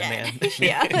 Thanks like, again, Chad. man.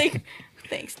 Yeah, like,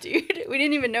 thanks, dude. We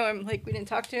didn't even know him. Like, we didn't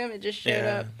talk to him. It just showed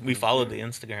Yeah, up. we followed the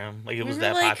Instagram. Like, it We was were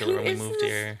that like, popular "Who when we is moved this?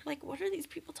 here. Like, what are these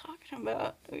people talking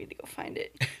about? We had to go find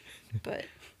it. But,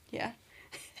 yeah.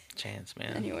 Chance,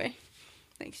 man. Anyway,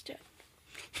 thanks, Chad.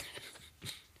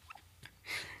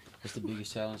 What's the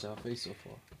biggest challenge y'all faced so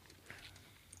far?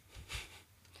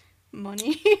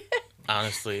 Money.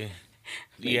 Honestly,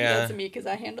 Maybe yeah, that's me because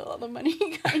I handle all the money,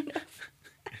 kind of.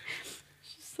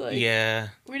 Just like, yeah,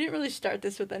 we didn't really start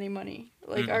this with any money.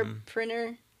 Like, our Mm-mm.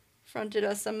 printer fronted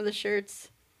us some of the shirts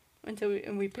until we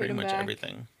paid pretty them much back.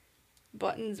 everything.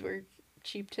 Buttons were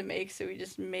cheap to make, so we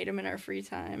just made them in our free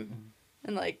time. Mm-hmm.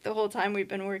 And, like, the whole time we've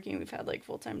been working, we've had, like,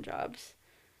 full-time jobs.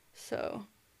 So,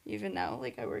 even now,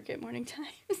 like, I work at morning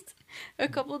times a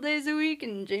couple days a week,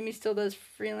 and Jamie still does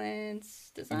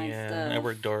freelance design Yeah, stuff. and I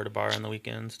work door to bar on the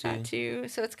weekends too. That too.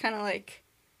 So it's kind of like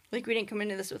we didn't come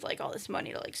into this with, like, all this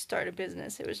money to, like, start a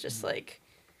business. It was just, like,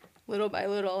 little by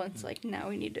little. And it's like, now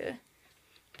we need to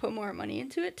put more money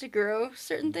into it to grow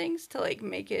certain things, to, like,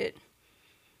 make it,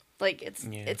 like,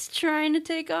 it's trying to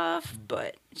take off,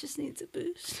 but it just needs a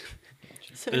boost.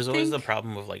 So There's always the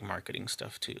problem of like marketing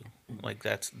stuff too. Like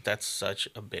that's such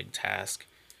a big task.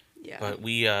 Yeah. But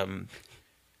we're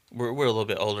a little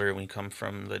bit older and we come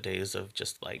from the days of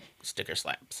just like sticker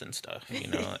slaps and stuff, you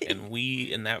know. And we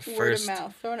in that Word first of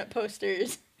mouth, throwing up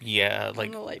posters yeah, on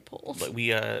like the light poles. like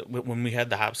we when we had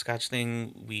the hopscotch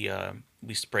thing, we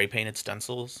spray painted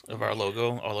stencils of our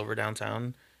logo all over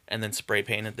downtown and then spray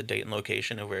painted the date and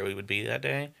location of where we would be that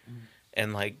day.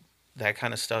 And like that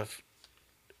kind of stuff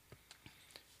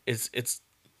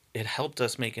it helped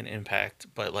us make an impact,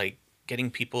 but like getting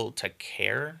people to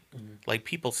care, like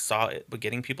people saw it, but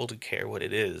getting people to care what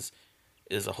it is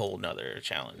a whole nother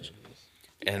challenge.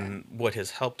 And what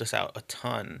has helped us out a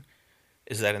ton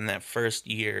is that in that first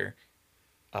year,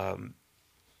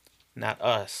 not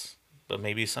us, but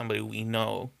maybe somebody we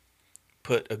know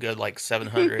put a good like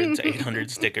 700 to 800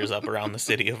 stickers up around the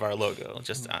city of our logo,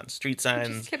 just on street I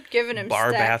signs, just kept giving him bar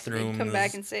stacks, and he'd bathrooms. come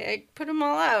back and say, I put them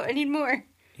all out. I need more.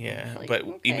 Yeah, Like, but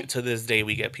okay. even to this day,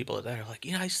 we get people that are like,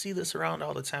 I see this around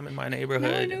all the time in my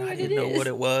neighborhood, know and I what didn't it know is." what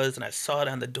it was, and I saw it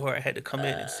on the door. I had to come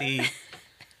in and see.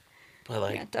 But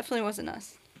like, Yeah, it definitely wasn't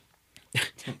us.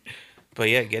 but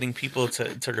yeah, getting people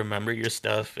to remember your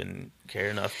stuff and care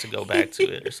enough to go back to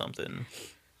it or something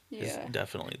is Yeah.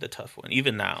 definitely the tough one.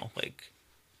 Even now, like,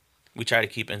 we try to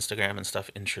keep Instagram and stuff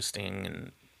interesting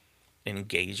and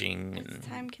engaging, and It's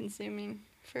time consuming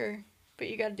but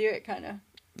you gotta do it, kind of.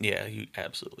 yeah, you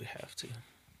absolutely have to.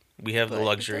 We have But the it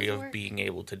luxury does of work. being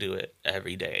able to do it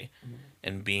every day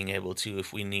and being able to,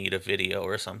 if we need a video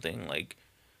or something, like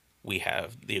we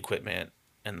have the equipment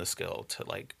and the skill to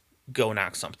like go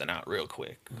knock something out real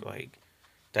quick. Like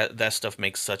that stuff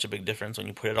makes such a big difference when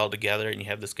you put it all together and you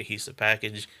have this cohesive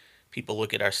package. People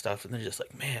look at our stuff and they're just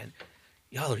like, man,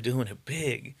 y'all are doing it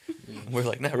big. And we're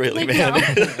like, not really, Like, man.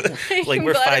 no. Like I'm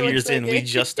we're glad it 5 looks years in, we okay.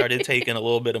 just started taking a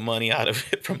little bit of money out of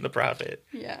it from the profit.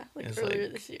 Yeah, like It's earlier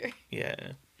like- this year. Yeah.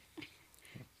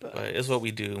 But, But it's what we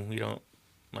do. We don't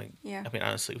like. yeah, I mean,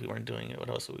 honestly, if we weren't doing it, what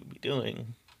else would we be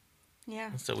doing?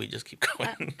 yeah. So we just keep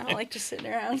I going, don't like just sitting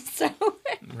around, so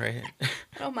right?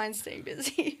 I don't mind staying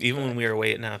busy. Even when we were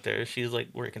waiting out there, she's like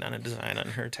working on a design on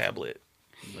her tablet,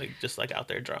 like just like out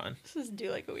there drawing. This was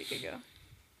due like a week ago.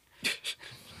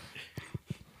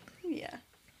 Yeah.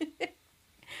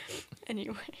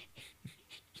 Anyway.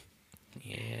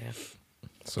 Yeah,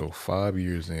 So 5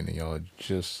 years in, and y'all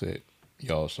just said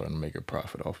y'all starting to make a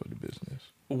profit off of the business.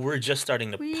 we're just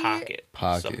starting to We- pocket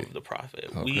some Pocket. of the profit.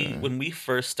 Okay. When we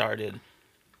first started,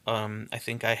 I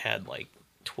think I had like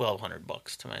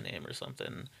 $1,200 to my name or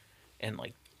something, and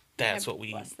like that's Yeah, what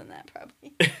we. less than that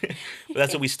probably. But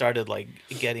that's what we started like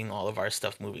getting all of our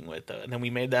stuff moving with, though. And then we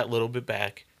made that little bit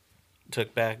back,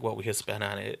 took back what we had spent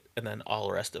on it, and then all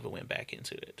the rest of it went back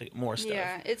into it to get more stuff.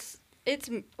 Yeah, it's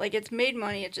like it's made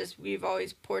money. It just we've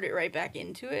always poured it right back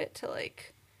into it to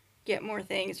like get more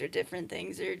things or different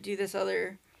things or do this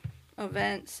other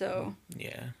event. So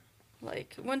Yeah.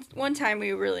 like one time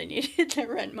we really needed the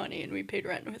rent money and we paid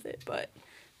rent with it, but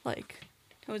like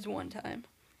it was one time.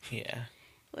 Yeah.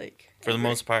 Like For the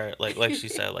most part, like she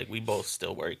said, like we both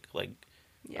still work. Like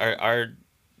yeah,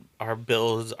 our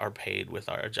bills are paid with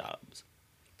our jobs.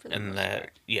 for the And most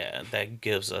that part. that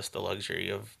gives us the luxury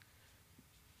of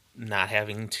not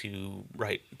having to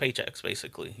write paychecks,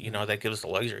 basically. You know, that gives us the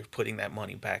luxury of putting that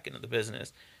money back into the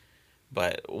business.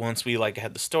 But once we like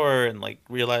had the store and like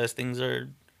realized things are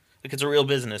like it's a real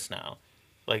business now.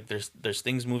 Like there's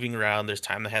things moving around, there's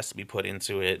time that has to be put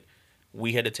into it.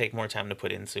 We had to take more time to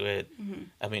put into it. Mm-hmm.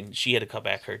 I mean, she had to cut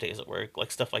back her days at work,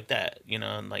 like stuff like that, you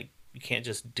know, and like you can't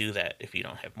just do that if you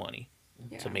don't have money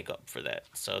Yeah. to make up for that.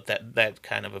 So that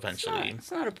kind of eventually.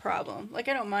 It's not a problem. Like,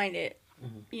 I don't mind it.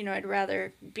 Mm-hmm. You know, I'd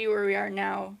rather be where we are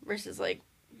now versus like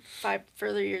 5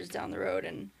 further years down the road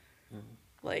and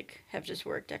like have just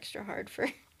worked extra hard for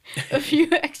a few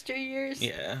extra years.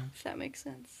 Yeah. If that makes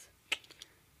sense.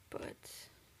 But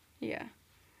yeah.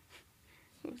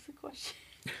 What was the question?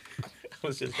 I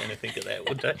was just trying to think of that.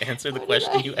 Would that answer the What did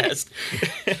question I- you asked?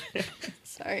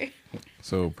 Sorry.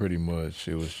 So pretty much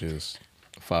it was just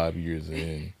 5 years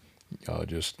in, y'all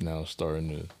just now starting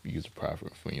to use a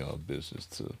profit from y'all business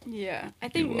to. Yeah. I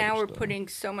Do think now other we're stuff. putting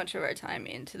so much of our time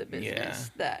into the business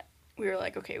that we were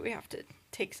like, okay, we have to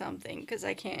take something because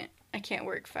I can't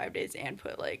work 5 days and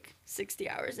put like 60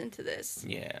 hours into this.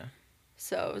 Yeah.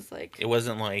 So it was like, It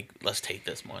wasn't like, let's take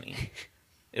this money.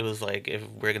 It was like, if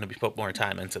we're going to put more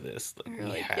time into this, like, We're we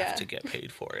like, have yeah. to get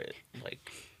paid for it.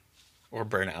 Like, or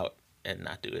burn out and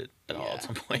not do it at all at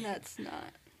some and point. that's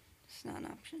not, it's not an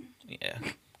option. Yeah.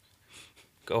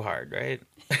 Go hard, right?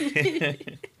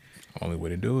 Only way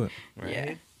to do it. Right?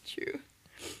 Yeah, true.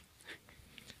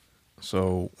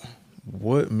 So,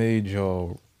 what made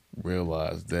y'all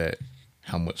realize that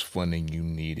how much funding you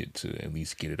needed to at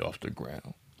least get it off the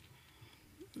ground?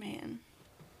 Man.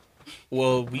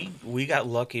 Well, we got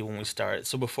lucky when we started.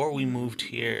 So before we moved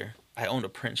here, I owned a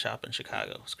print shop in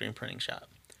Chicago, screen printing shop,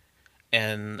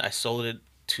 and I sold it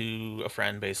to a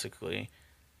friend basically.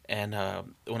 And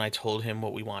when I told him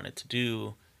what we wanted to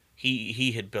do,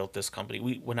 he had built this company.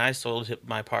 When I sold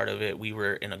my part of it, we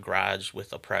were in a garage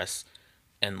with a press,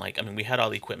 and like, I mean, we had all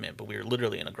the equipment, but we were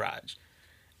literally in a garage.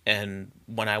 And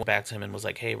when I went back to him and was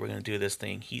like, "Hey, we're gonna do this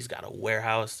thing," he's got a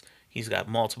warehouse. He's got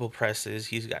multiple presses.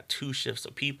 He's got 2 shifts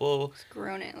of people. It's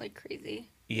grown it like crazy.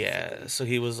 Yeah. So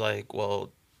he was like,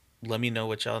 well, let me know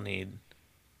what y'all need.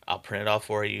 I'll print it all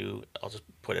for you. I'll just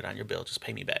put it on your bill. Just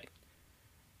pay me back.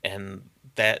 And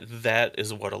that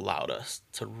is what allowed us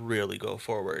to really go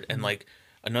forward. And like,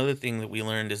 another thing that we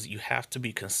learned is you have to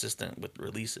be consistent with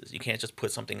releases. You can't just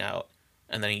put something out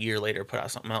and then a year later put out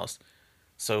something else.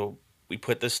 So we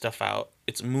put this stuff out.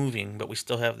 It's moving, but we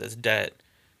still have this debt.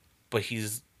 But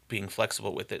he's being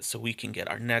flexible with it so we can get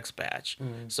our next batch.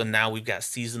 So now we've got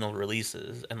seasonal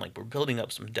releases and like we're building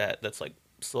up some debt that's like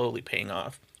slowly paying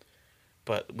off.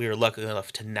 But we were lucky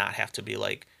enough to not have to be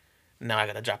like, now I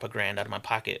got to drop $1,000 out of my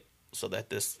pocket so that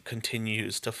this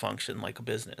continues to function like a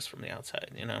business from the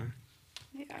outside, you know?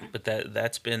 Yeah. But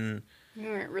that's been, We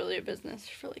weren't really a business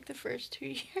for like the first 2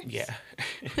 years. yeah.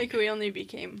 Like, we only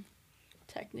became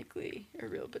technically a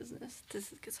real business.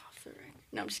 This gets off the record.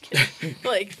 No, I'm just kidding.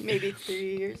 Like, maybe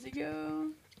 3 years ago.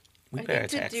 We I pay our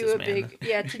think taxes,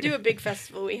 man. to do a big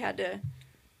festival, we had to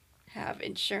have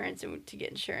insurance, and to get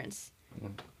insurance,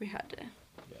 we had to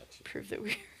Gotcha. prove that we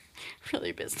were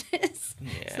really a business.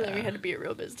 So then we Yeah. had to be a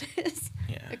real business,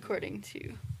 Yeah. according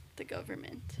to the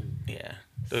government. Yeah.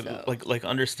 So- Like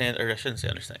understand, or I shouldn't say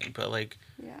understanding, but like,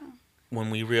 Yeah. when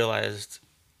we realized,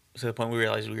 to the point we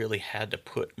realized we really had to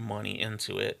put money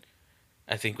into it,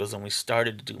 I think was when we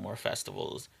started to do more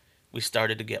festivals. We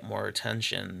started to get more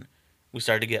attention. We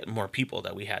started to get more people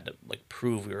that we had to like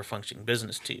prove we were a functioning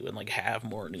business to, and like have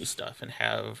more new stuff and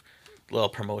have little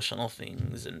promotional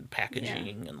things and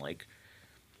packaging and like,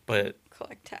 but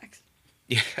Collect tax.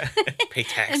 yeah, pay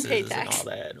taxes and, tax. all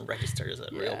that and register as a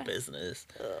real Yeah. business.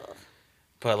 Ugh.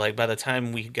 But like by the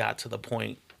time we got to the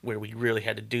point where we really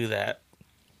had to do that,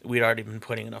 we'd already been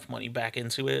putting enough money back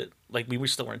into it. Like we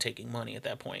still weren't taking money at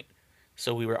that point.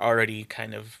 So we were already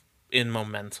kind of in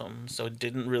momentum. So it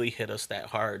didn't really hit us that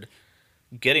hard.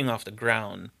 Getting off the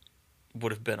ground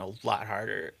would have been a lot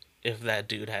harder if that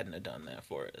dude hadn't have done that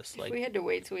for us. If Like, we had to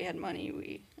wait till we had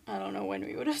money, I don't know when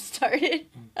we would have started.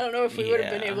 I don't know if we would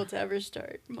have been Yeah. able to ever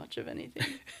start much of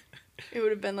anything. It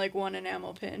would have been like one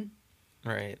enamel pin,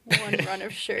 right. one run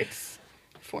of shirts.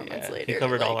 4 months Yeah, later. he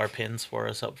covered all like, our pins for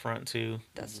us up front too.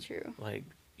 That's true. Like,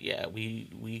 yeah,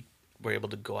 we were able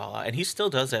to go all out, and he still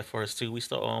does that for us too. We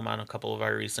still owe him on a couple of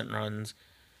our recent runs.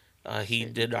 He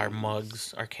Certain did our things.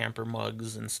 mugs, our camper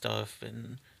mugs and stuff,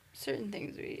 and Certain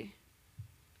things we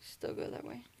still go that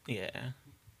way. yeah.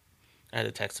 I had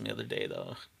to text him the other day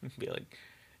though, be like,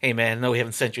 "Hey man, I know we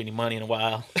haven't sent you any money in a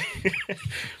while,"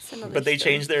 It's another but they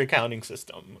story. changed their accounting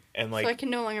system, and like, So I can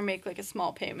no longer make like a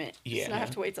small payment. Yeah. So I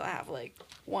have to wait till I have like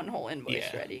one whole invoice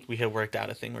yeah, ready. we had worked out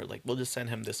a thing where like we'll just send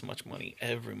him this much money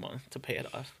every month to pay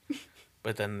it off.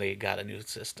 But then they got a new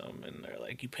system, and they're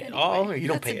like, "You pay it all, or you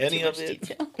don't that's pay in any too of much it."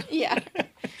 detail. Yeah.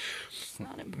 It's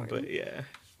not important. But yeah,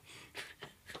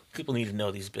 people need to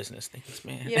know these business things,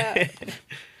 man. Yeah.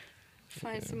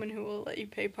 Find someone who will let you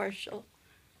pay partial.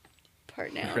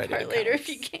 Part now, Credit part later if accounts.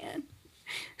 you can.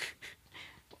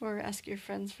 Or ask your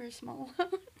friends for a small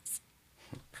allowance.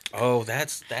 Oh,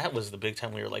 that was the big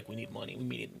time we were like, we need money. We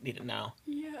need it now.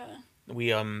 Yeah,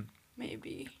 We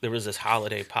maybe. there was this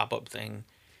holiday pop up thing,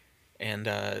 and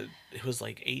it was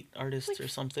like 8 artists Like, or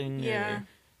something. yeah. Or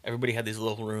everybody had these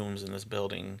little rooms in this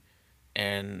building,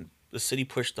 and the city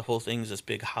pushed the whole thing as this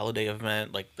big holiday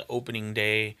event. Like the opening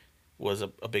day was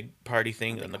a big party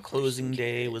thing, Like and the a horse closing and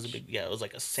day was a carriage. big, it was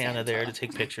like a Santa there to Santa.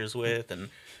 take pictures with, and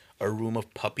a room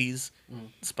of puppies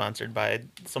sponsored by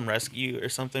some rescue or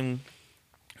something.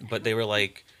 But they were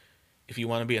like, if you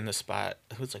want to be in this spot,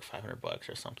 it was like $500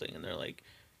 or something, and they're like,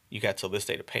 you got till this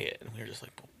day to pay it, and we were just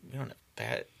like, well, we don't have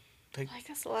that. Like,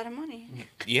 That's a lot of money.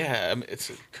 yeah, I mean,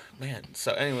 it's man.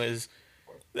 So, anyways,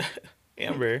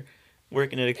 Amber,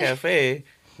 working at a cafe,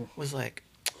 was like,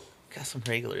 got some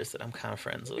regulars that I'm kind of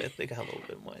friends with. They got a little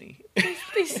bit of money.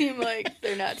 They seem like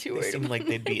they're not too They worried seem about like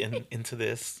they'd be into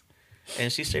this.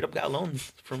 And she straight up got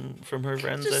loans from her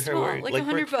friends Just at her small, work, like like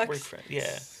 $100. work friend.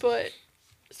 Yeah. But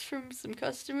it's from some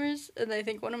customers, and I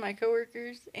think one of my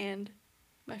coworkers and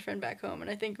my friend back home,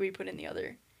 and I think we put in the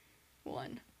other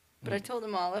one. But I told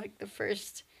them all, like, the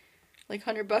first, like,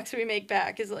 $100 we make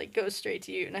back is, like, goes straight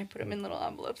to you, and I put them in little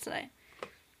envelopes, and I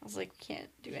was like, we can't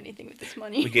do anything with this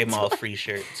money. We gave them all a until free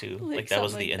shirt too. Like Like that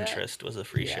was something the like that. interest was a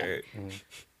free Yeah. shirt.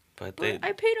 But But they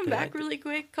I paid them they back liked it. really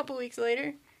quick, a couple weeks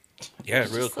later. Yeah,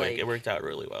 It's real just quick. like- It worked out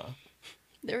really well.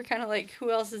 They were kind of like,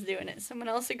 who else is doing it? Someone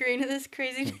else agreeing to this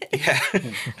crazy Yeah.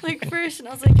 like first, and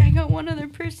I was like, I got one other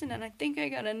person, and I think I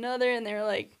got another, and they were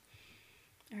like,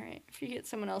 all right, if you get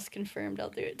someone else confirmed, I'll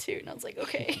do it too. And I was like,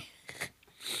 okay.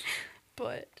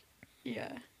 But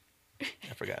yeah.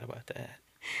 I forgot about that.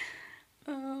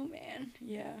 Oh man,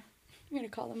 yeah. I'm gonna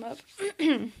call them up.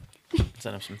 Send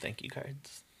them some thank you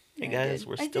cards. Hey Yeah, I guys, did.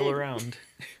 we're I still did. around.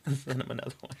 Send them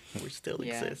another one. We still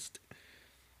Yeah. exist.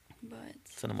 But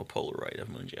Send them a Polaroid of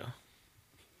Moonjo.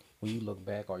 When you look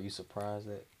back, are you surprised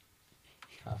at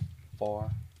how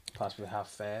far, possibly how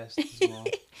fast it's going?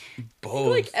 Both,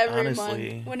 like every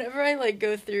honestly. month, whenever I like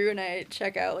go through and I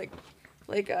check out like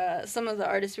some of the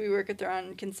artists we work with are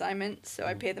on consignment, so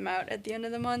I pay them out at the end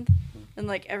of the month, and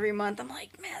like every month I'm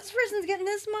like, man, this person's getting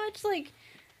this much, like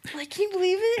can you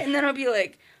believe it? And then I'll be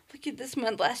like, look at this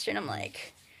month last year, and I'm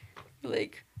like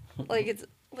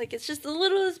it's just the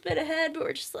littlest bit ahead, but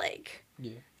we're just like,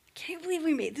 Yeah. can't believe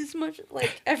we made this much,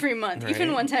 like every month. Even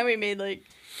Right. one time we made like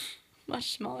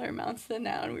much smaller amounts than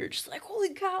now, and we were just like,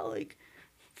 holy cow, like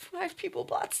 5 people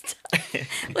bought stuff.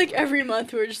 Like every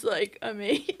month we're just like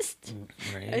amazed.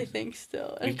 Right. I think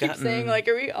still. And We've I keep saying gotten- like,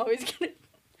 are we always gonna?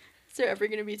 Is there ever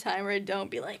gonna be a time where I don't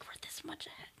be like, we're this much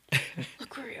ahead?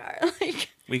 Look where we are. Like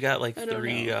We got like I don't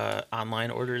 3 know.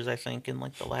 Online orders, I think, in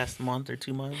like the last month or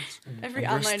 2 months. every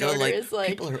And we're online still order is like,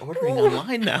 people are ordering "Ooh,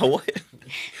 online now. What? did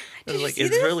It's you like see it's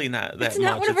this? really not that It's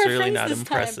not much. one of It's our really friends not this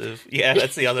time." impressive. Yeah,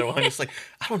 that's the other one. It's like,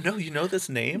 I don't know. You know this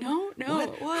name? No,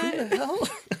 what? Who the hell?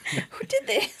 Who did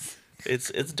this?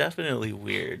 It's definitely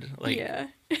weird. Like yeah.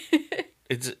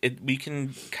 we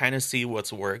can kind of see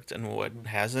what's worked and what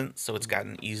hasn't, so it's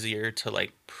gotten easier to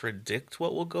like predict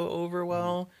what will go over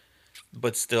well.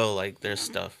 But still, like there's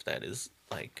stuff that is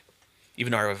like,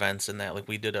 even our events and that, like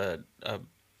we did a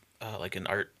like an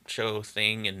art show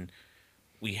thing, and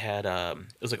we had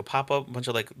it was like a pop-up, bunch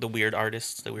of like the weird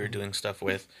artists that we were doing stuff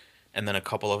with, and then a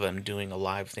couple of them doing a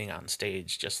live thing on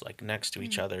stage just like next to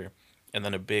each other, and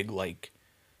then a big like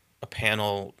a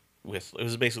panel with, it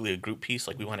was basically a group piece,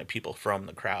 like we wanted people from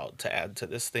the crowd to add to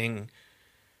this thing.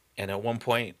 And at one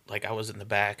point, like I was in the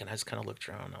back and I just kind of looked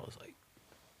around and I was like,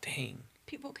 dang,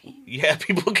 People came. yeah,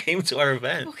 people came to our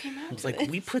event. People came out It's to like, this.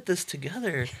 we put this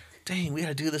together, dang, we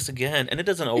gotta do this again. And it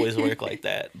doesn't always work like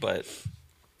that, but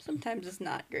Sometimes it's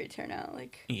not great turnout.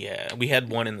 Like yeah, we had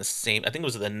one in the same, I think it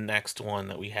was the next one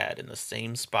that we had in the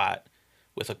same spot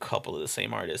with a couple of the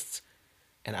same artists.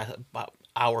 And about an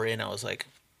hour in, I was like,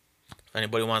 if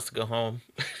anybody wants to go home,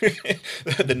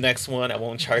 the next one, I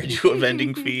won't charge you a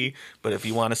vending fee. But if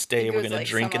you want to stay, it we're was, going to like,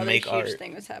 drink some and other make huge art.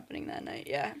 thing was happening that night.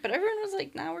 Yeah, but everyone was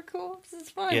like, "Nah, we're cool. This is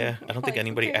fun." Yeah, I don't think Like,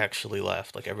 anybody okay. actually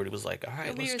left. Like, everybody was like, all right,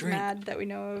 Nobody let's was drink. mad that we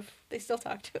know of. They still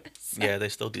talk to us. So Yeah, they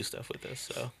still do stuff with this,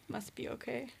 so. must be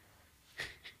okay.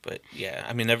 But yeah,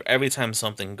 I mean, every time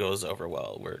something goes over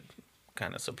well, we're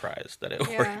kind of surprised that it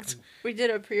Yeah. worked. We did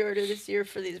a pre-order this year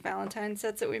for these Valentine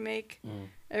sets that we make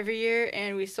every year,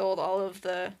 and we sold all of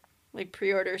the like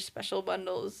pre-order special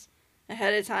bundles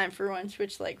ahead of time for once,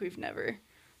 which like we've never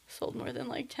sold more than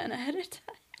like 10 ahead of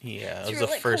time. Yeah, So it was we're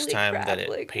the like, first "Holy time crap, that it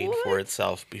like, paid what?" for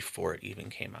itself before it even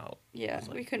came out. Yeah, was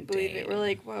like, we couldn't believe it. We're dang.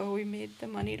 like, whoa, we made the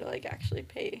money to like actually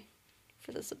pay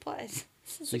for the supplies.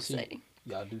 This is So you see- exciting.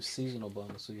 Y'all do seasonal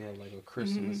bundles, so you have like a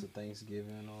Christmas, a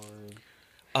Thanksgiving,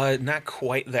 or Not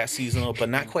quite that seasonal, but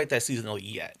not quite that seasonal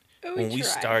yet. But When we try.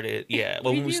 started, yeah.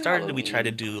 Well, We when we do started, we tried to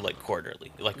Halloween. do like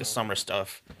quarterly, like the summer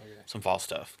stuff, Okay. some fall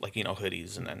stuff, like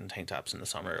hoodies and then tank tops in the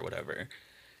summer or whatever.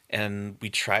 And we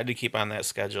tried to keep on that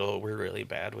schedule. We're really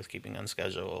bad with keeping on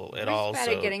schedule. It We're all just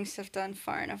bad at so getting stuff done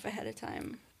far enough ahead of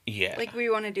time. yeah. Like we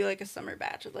want to do like a summer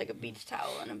batch with like a beach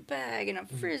towel and a bag and a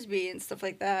frisbee and stuff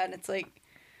like that, and it's like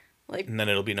And then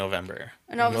it'll be November.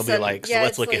 And all of a we'll sudden- be like, so yeah, let's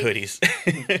it's look at like-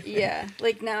 hoodies. yeah.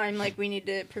 Like now I'm like we need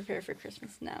to prepare for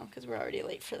Christmas now because we're already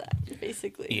late for that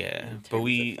basically. Yeah, in but terms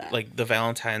we of that. like the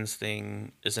Valentine's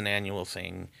thing is an annual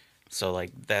thing, so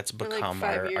like that's We're, like, become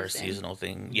 5 our years in. seasonal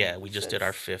thing. Yeah, we just did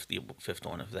our That's- fifth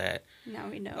one of that. Now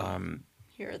we know.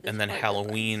 Here are the And then smart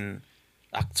Halloween,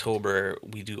 October,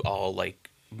 we do all like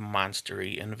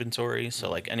monstery inventory. So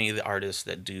like any of the artists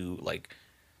that do like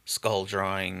skull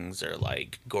drawings or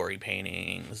like gory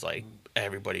paintings, like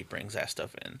everybody brings that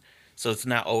stuff in. So it's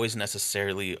not always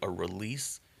necessarily a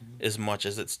release as much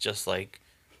as it's just like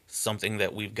something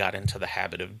that we've got into the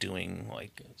habit of doing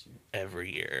like Got you.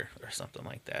 every year or something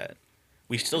like that.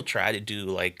 We still try to do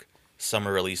like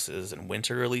summer releases and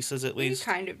winter releases at We least.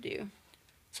 kind of do,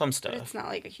 Some but stuff. it's not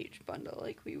like a huge bundle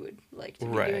like we would like to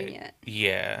be Right. doing it.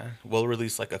 Yeah. We'll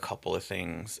release like a couple of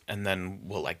things and then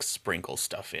we'll like sprinkle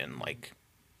stuff in like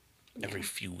every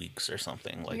few weeks or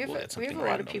something. Like we have, we'll add we something have a lot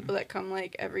random. of people that come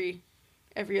like every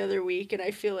other week, and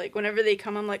I feel like whenever they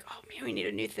come, I'm like, oh man, we need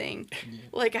a new thing.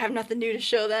 Like I have nothing new to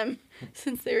show them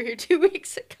since they were here 2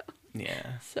 weeks ago.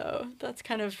 Yeah. So that's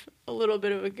kind of a little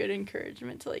bit of a good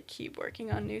encouragement to like keep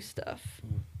working on new stuff,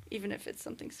 even if it's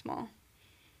something small.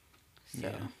 So,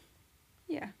 Yeah.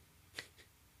 yeah.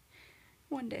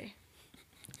 One day,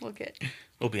 we'll get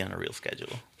We'll be on a real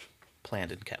schedule.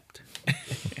 Planned and kept.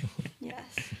 yes.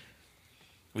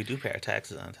 We do pay our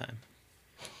taxes on time.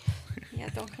 Yeah,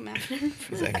 don't come after me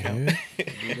for Does that that. count?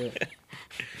 Yeah. Do that.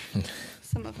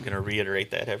 Some of I'm gonna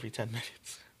reiterate that every 10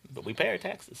 minutes. But we pay our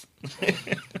taxes.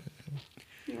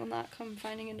 you will not come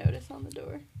finding a notice on the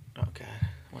door. Oh god.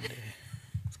 One day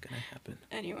it's gonna happen.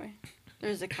 Anyway,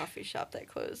 there's a coffee shop that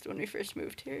closed when we first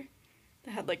moved here.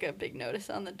 They had like a big notice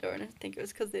on the door, and I think it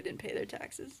was because they didn't pay their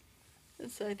taxes.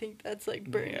 And so I think that's like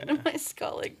burned Yeah. into my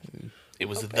skull. Like, It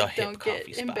was hope the I hip don't coffee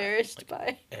get spot. embarrassed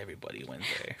Like, by. everybody went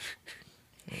there.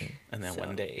 And then So-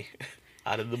 one day,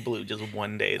 out of the blue, just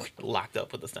one day, it's locked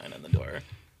up with a sign on the door.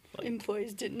 Like,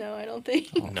 Employees didn't know, I don't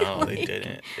think. no, they Like,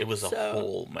 didn't. It was a so-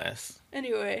 whole mess.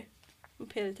 Anyway, we'll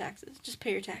pay the taxes. Just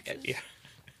pay your taxes. Yeah,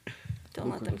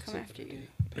 Don't let them Lucrative come after you.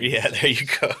 yeah. There you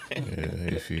go.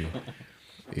 Yeah,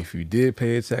 if you did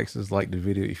pay your taxes, like the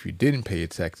video. If you didn't pay your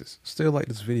taxes, still like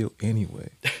this video anyway.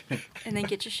 And then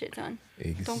get your shit done.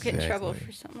 Exactly. Don't get in trouble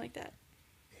for something like that.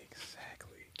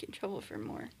 Exactly. Get in trouble for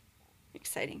more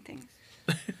exciting things.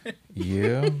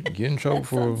 Yeah, get in trouble That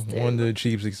for sounds wanting terrible. to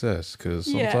achieve success. Because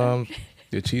Yeah. sometimes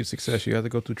to achieve success, you have to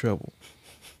go through trouble.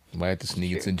 You might have to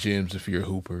sneak True. into gyms if you're a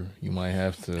hooper. You might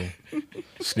have to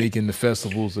sneak into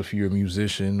festivals if you're a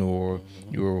musician or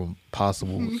you're a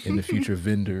possible in the future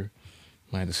vendor.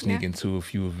 Might have to sneak Yeah. into a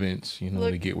few events, to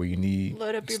Look, get where you need.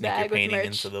 Load up your Sneak your bag with painting merch.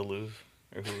 into the Louvre,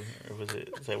 or was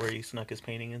it? Is that where he snuck his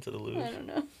painting into the I Louvre? don't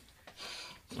know.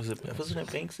 Wasn't it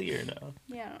Banksy or no?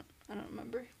 Yeah, I don't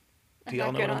remember. Do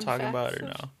y'all know what I'm talking about or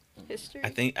no? History.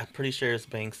 I'm pretty sure it's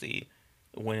Banksy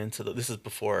went into this is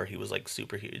before he was like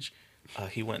super huge.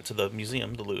 He went to the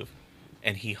museum, the Louvre,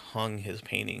 and he hung his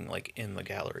painting like in the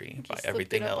gallery by Just slipped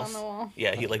everything it up on else. the wall.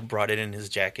 Yeah, he like brought it in his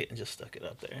jacket and just stuck it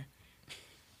up there.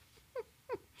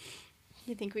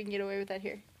 You think we can get away with that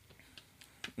here?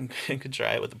 Could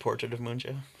try it with the portrait of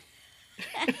Moonjo.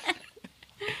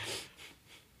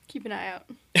 Keep an eye out.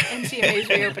 NCMA is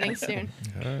reopening soon.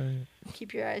 All right.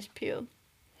 Keep your eyes peeled.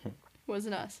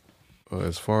 Wasn't us.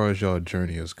 As far as y'all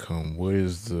journey has come, what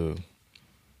is the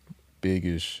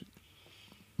biggest,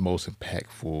 most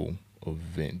impactful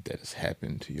event that has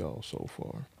happened to y'all so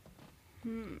far?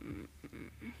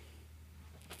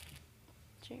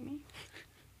 Jamie?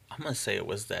 I'm gonna say it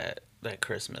was that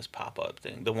Christmas pop up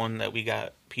thing, the one that we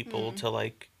got people to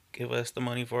like give us the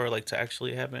money for, like to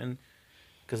actually happen,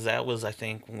 because that was I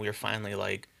think when we were finally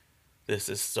like, this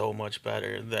is so much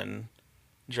better than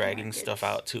dragging stuff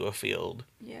Markets. out to a field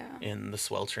Yeah. in the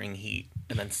sweltering heat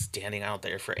and then standing out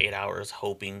there for 8 hours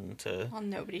hoping to Well,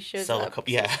 nobody shows sell up. a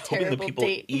couple. so Yeah, it's a hoping the terrible people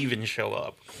date. even show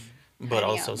up, but Hiding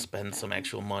also out. spend some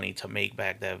actual money to make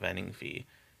back that vending fee,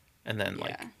 and then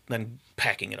like Yeah. then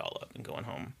packing it all up and going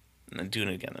home and then doing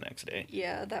it again the next day.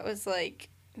 Yeah, that was like,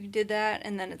 we did that,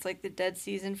 and then it's like the dead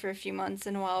season for a few months,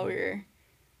 and while we were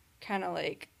kind of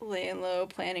like laying low,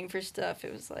 planning for stuff,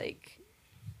 it was like,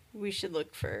 we should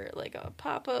look for like a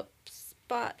pop-up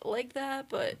spot like that,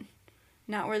 but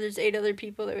not where there's 8 other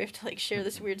people that we have to like share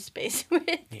this weird space with.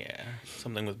 Yeah,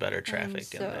 something with better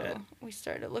traffic And and that. so we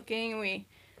started looking. We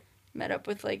met up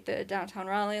with like the Downtown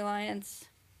Raleigh Alliance,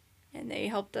 and they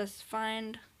helped us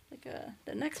find like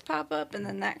the next pop up, and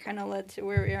then that kind of led to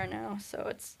where we are now. So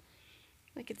it's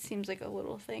like it seems like a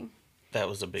little thing. That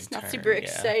was a big It's not turn, super yeah.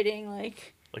 exciting,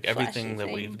 like Everything that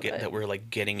flashy thing, but- that we're like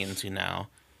getting into now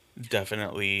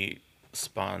definitely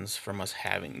spawns from us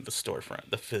having the storefront,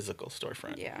 the physical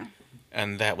storefront. Yeah,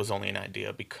 And that was only an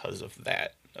idea because of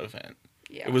that event.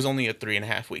 yeah. It was only a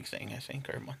 3.5 week thing, I think,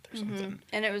 or a month or Mhm. something.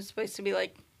 And it was supposed to be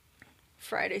like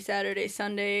Friday, Saturday,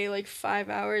 Sunday, like 5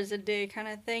 hours a day kind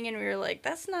of thing. And we were like,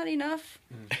 that's not enough.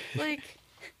 Like,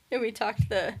 and we talked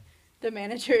the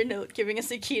manager into giving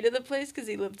us a key to the place because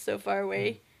he lived so far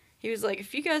away. He was like,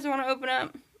 if you guys want to open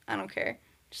up, I don't care.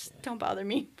 Just don't bother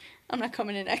me. I'm not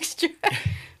coming in extra.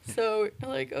 So we're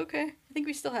like, okay. I think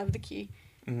we still have the key,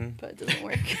 Hmm. but it doesn't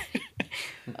work.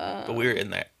 But we were in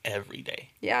there every day.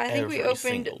 Yeah, I think we every opened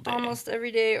single day. almost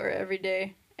every day or every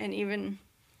day, and even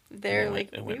there, Yeah,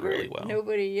 like it we went were really well.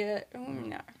 nobody yet. Oh,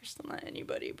 we're still not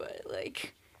anybody, but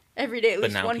like every day at But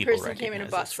least now one people person came in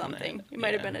and recognize bought us from that. something. It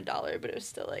might have Yeah. been $1, but it was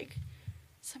still like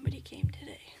somebody came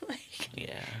today. Like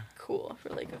Yeah. cool.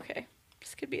 We're like, okay,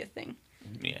 this could be a thing.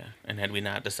 Yeah. And had we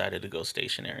not decided to go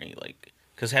stationary, like,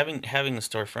 because having the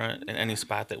storefront in any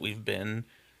spot that we've been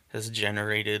has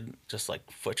generated just like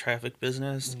foot traffic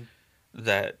business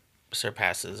that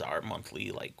surpasses our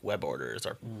monthly like web orders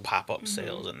or pop-up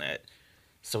sales and that.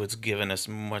 So it's given us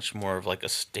much more of like a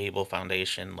stable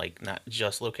foundation, like not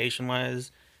just location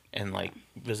wise and like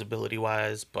visibility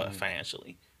wise, but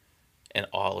financially. And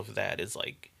all of that is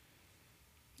like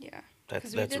Yeah.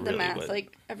 that's Because we did the really math. what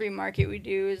Like every market we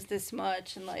do is this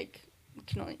much, and like we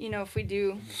can only, if we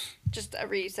do just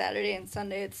every Saturday and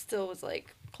Sunday, it still was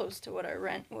like close to what our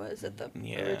rent was at the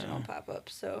Yeah. original pop up.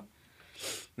 So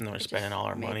and we're it spending just all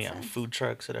our made money on sense. food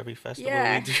trucks at every festival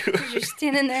yeah, we do. 'cause you're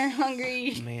standing there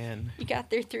hungry. Man. You got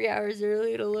there 3 hours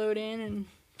early to load in, and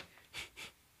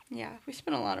yeah, we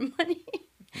spent a lot of money.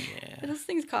 Yeah. But those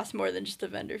things cost more than just a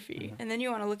vendor fee, and then you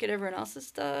want to look at everyone else's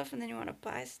stuff, and then you want to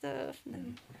buy stuff, and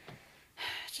then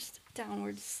just a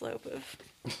downward slope of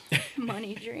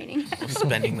money draining.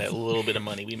 Spending that little bit of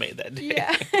money we made that day.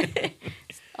 Yeah.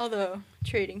 Although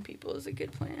trading people is a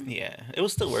good plan. Yeah. It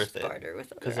was still worth it. Barter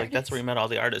with other Because like that's where we met all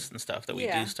the artists and stuff that we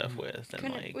Yeah. do stuff with,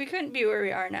 and like we couldn't be where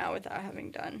we are now without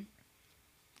having done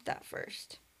that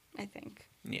first, I think.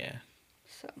 yeah.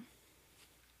 So,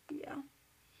 yeah.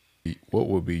 What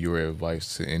would be your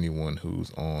advice to anyone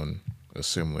who's on a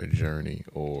similar journey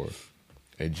or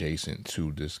adjacent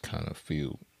to this kind of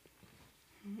field?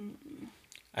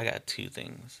 I got 2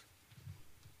 things.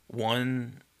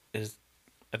 One is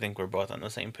I think we're both on the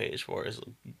same page for is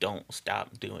don't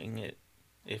stop doing it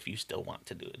if you still want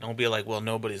to do it. Don't be like, well,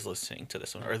 nobody's listening to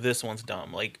this one or this one's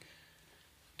dumb. Like,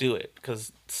 do it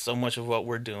because so much of what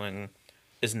we're doing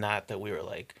is not that we were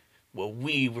like, well,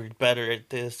 we were better at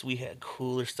this. We had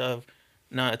cooler stuff.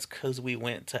 No, it's because we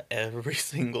went to every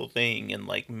single thing and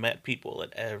like met people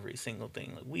at every single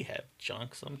thing. Like we have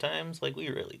junk sometimes, like we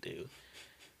really do.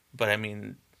 But I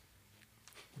mean,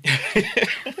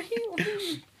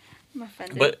 I'm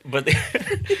offended. but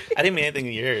I didn't mean anything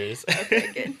of yours.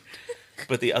 Okay, good.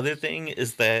 But the other thing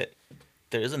is that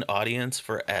there is an audience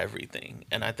for everything,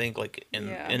 and I think like in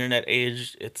Yeah. internet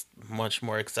age, it's much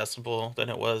more accessible than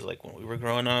it was like when we were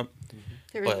growing up.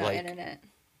 There was But, no like, internet.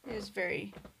 It was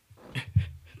very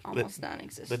almost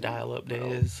non-existent. The dial-up Well,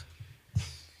 days.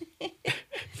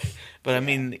 But I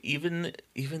mean, even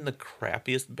the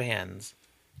crappiest bands,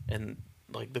 and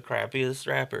like the crappiest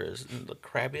rappers, and the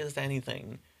crappiest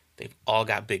anything, they've all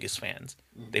got biggest fans.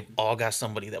 They've all got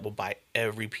somebody that will buy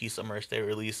every piece of merch they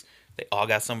release. They all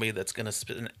got somebody that's gonna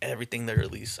spend everything they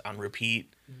release on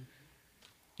repeat.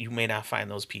 You may not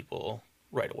find those people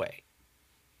right away,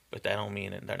 but that don't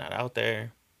mean that they're not out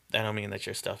there. That don't mean that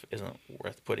your stuff isn't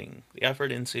worth putting the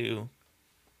effort into.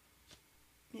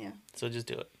 Yeah. So just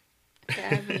do it. Okay, I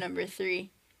have a number 3,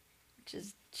 which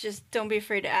is just don't be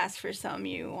afraid to ask for something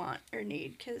you want or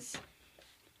need, because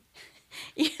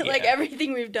like Yeah.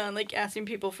 everything we've done, like asking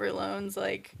people for loans,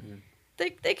 like they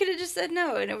could have just said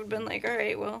no, and it would have been like, all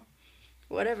right, well,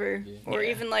 whatever. Yeah. Or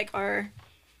Yeah. even like our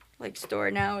like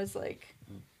store now is like,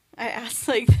 I asked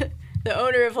like the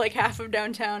owner of like half of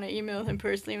downtown. I emailed him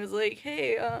personally and was like,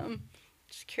 hey,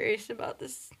 just curious about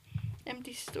this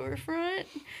empty storefront.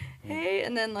 Hey,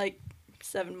 and then like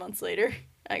 7 months later,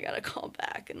 I got a call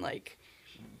back, and like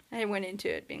I went into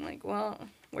it being like, well,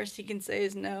 worst he can say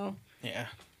is no, Yeah.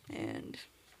 and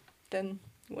then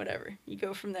whatever, you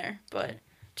go from there. But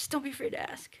just don't be afraid to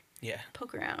ask. Yeah.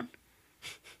 Poke around.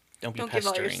 Don't be Don't give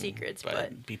all your pestering, secrets,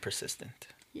 but be persistent.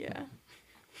 yeah.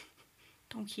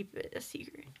 Don't keep it a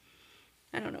secret.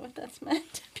 I don't know what that's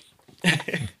meant to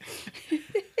be.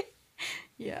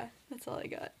 Yeah, that's all I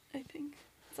got, I think.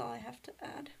 That's all I have to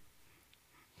add.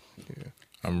 Yeah.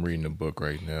 I'm reading a book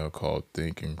right now called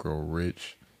Think and Grow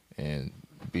Rich, and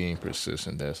being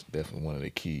persistent, that's definitely one of the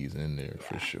keys in there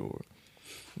for sure.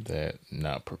 That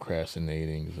not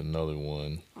procrastinating is another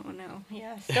one. Oh no,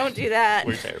 yes. Don't do that.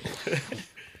 We're terrible.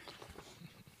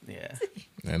 Yeah.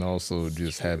 And also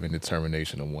just having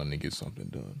determination of wanting to get something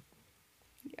done.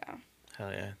 Yeah.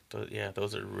 Hell yeah.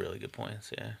 Those are really good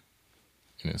points. Yeah.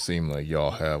 And it seemed like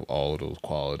y'all have all of those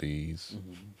qualities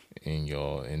in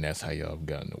y'all, and that's how y'all have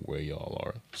gotten to where y'all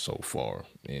are so far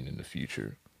and in the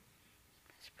future.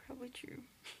 It's probably true.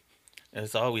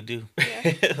 That's all we do.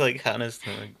 Yeah. Like,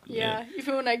 honestly. Like, Yeah.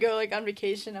 Even when I go like on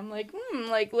vacation, I'm like,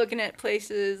 like looking at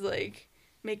places, like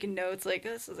making notes, like, oh,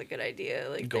 this is a good idea.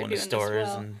 Like Going they're to doing this stores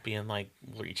well. and being like,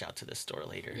 we'll reach out to this store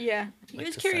later. Yeah. You like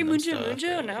guys to carry send them Mujo stuff,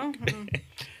 Mujo? or, No?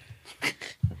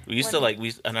 like- We used to When-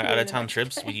 like, on our Yeah, out the of town next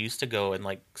trips, day. we used to go and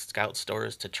like scout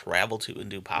stores to travel to and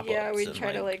do pop ups. Yeah, we'd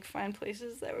try to like find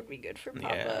places that would be good for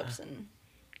pop Yeah. ups, and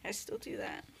I still do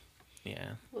that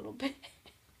Yeah. a little bit.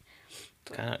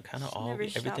 But Kind of just all, never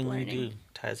stop everything we do learning.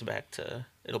 ties back to,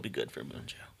 it'll be good for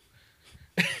Moonjo.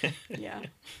 Yeah.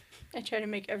 I try to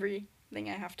make everything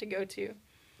I have to go to.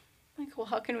 Like, well,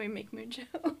 how can we make Mujo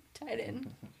tied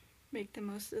in? Make the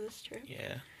most of this trip.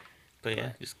 Yeah. But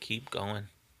yeah, just keep going.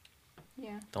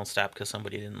 Yeah. Don't stop because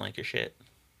somebody didn't like your shit.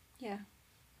 Yeah.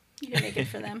 You can make it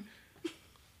for them.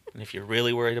 And if you're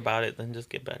really worried about it, then just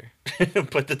get better.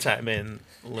 Put the time in,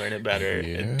 learn it better,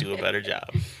 Yeah. and do a better job.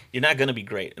 You're not going to be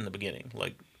great in the beginning,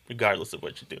 like, regardless of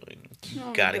what you're doing. You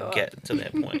Oh, got to go get up. to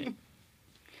that point.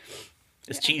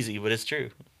 It's Yeah. cheesy, but it's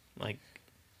true. Like,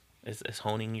 it's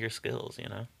honing your skills, you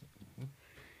know?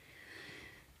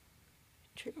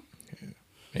 True.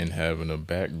 And having a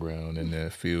background in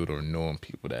that field, or knowing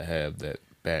people that have that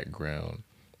background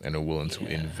and are willing to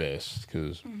Yeah. invest.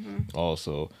 Because Mm-hmm.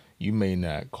 also, you may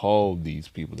not call these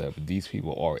people that, but these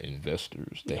people are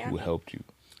investors that Yeah. who helped you.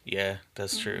 Yeah,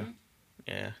 that's Mm-hmm. true.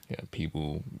 Yeah. Yeah,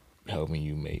 people helping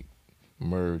you make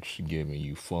merch, giving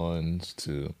you funds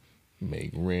to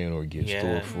make rent or get Yeah.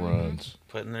 storefronts.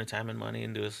 Putting their time and money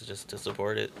into it just to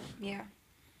support it. Yeah.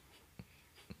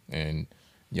 And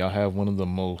y'all have one of the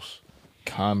most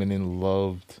common and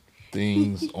loved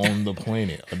things on the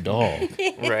planet, a dog.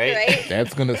 Right?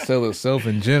 That's gonna sell itself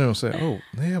in general. Say, oh,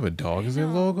 they have a dog as their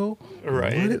logo,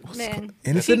 Right. What? What's Man. go-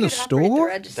 and it's if in he the could operate store.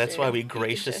 register, That's why we he could just-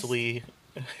 graciously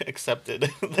accepted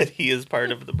that he is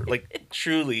part of the, like,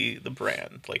 truly the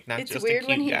brand. Like, not It's just weird a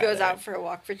when cute he guy goes there. out for a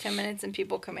walk for 10 minutes and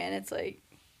people come in. It's like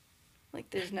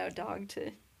there's no dog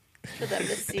for them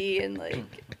to see and like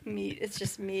meet. It's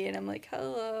just me, and I'm like,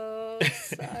 hello,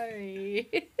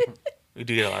 sorry. We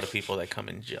do get a lot of people that come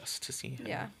in just to see him.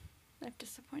 Yeah, I've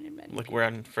disappointed many. Like, we're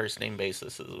on first name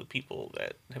basis with people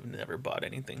that have never bought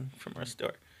anything from our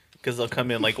store. Because they'll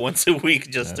come in like once a week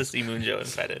just to see Moonjo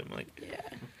and pet him. Like, Yeah,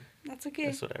 that's okay.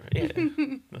 that's whatever.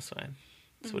 Yeah, that's fine.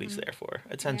 That's what he's there for.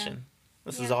 Attention.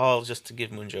 This is Yeah. all just to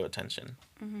give Moonjo attention.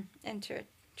 Enter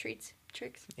treats,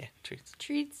 tricks, Yeah, treats.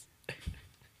 treats.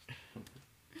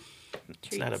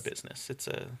 It's not a Treats. business. It's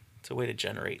a way to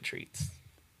generate treats.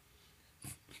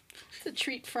 It's a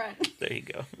treat front. There you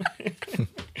go.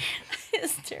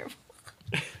 It's terrible.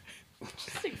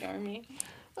 Just ignore me.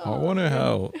 I wonder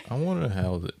how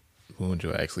the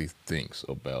Moonjo actually thinks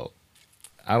about.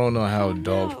 I don't know how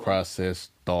dogs know. process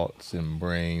thoughts and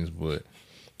brains, but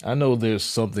I know there's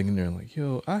something in there like,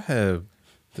 yo, I have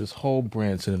this whole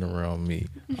brand sitting around me.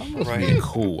 I must be Right.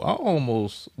 cool. I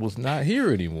almost was not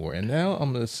here anymore, and now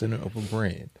I'm the center of a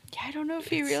brand. Yeah, I don't know if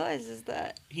he realizes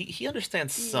that. He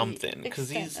understands The something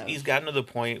because extent of- he's gotten to the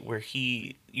point where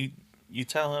you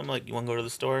tell him like you want to go to the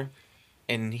store,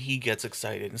 and he gets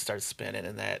excited and starts spinning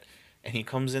and that, and he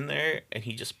comes in there and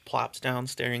he just plops down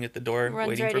staring at the door Runs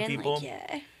waiting right for in, people. like,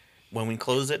 yeah. When we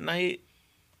close at night,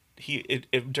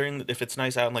 if it's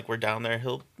nice out and like we're down there,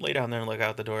 he'll lay down there and look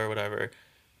out the door or whatever.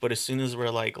 But as soon as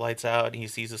we're like lights out and he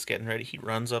sees us getting ready, he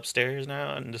runs upstairs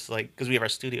now and just like, because we have our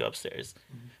studio upstairs,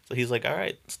 so he's like, all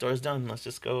right, store's done, let's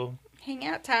just go.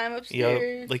 Hangout time You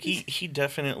upstairs. know, like he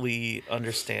definitely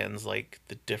understands like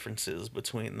the differences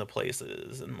between the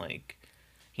places, and like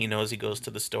he knows he goes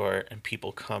to the store and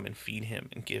people come and feed him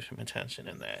and give him attention,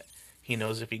 and that he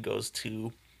knows if he goes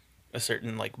to a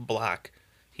certain like block,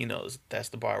 he knows that's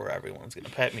the bar where everyone's gonna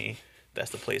pet me.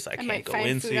 That's the place I I can't might go find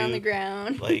into. food on the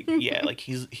ground. Like, yeah, like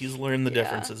he's learned the Yeah.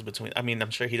 differences between. I mean, I'm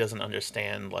sure he doesn't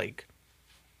understand like,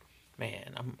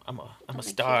 man, I'm a a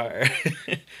star.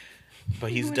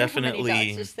 But he's Wonder how many dogs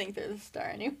definitely just think they're the star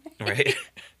anyway. right.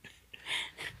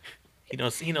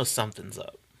 He knows something's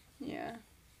up. Yeah.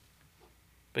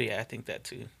 But yeah, I think that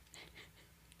too.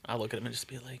 I'll look at him and just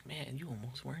be like, "Man, you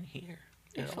almost weren't here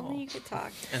at If all." only you could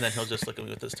talk. And then he'll just look at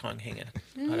me with his tongue hanging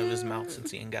out of his mouth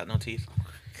since he ain't got no teeth.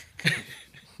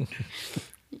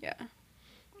 Yeah.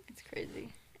 It's crazy.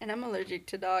 And I'm allergic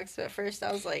to dogs, so at first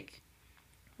I was like,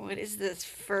 what is this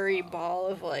furry ball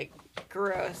of, like,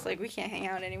 gross? Like, we can't hang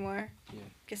out anymore. Yeah.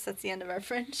 Guess that's the end of our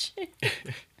friendship.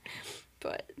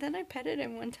 But then I petted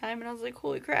him one time, and I was like,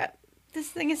 holy crap, this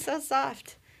thing is so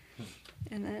soft.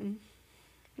 And then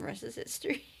the rest is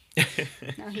history.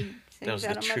 Now he That was sings the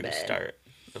out on my true bed. start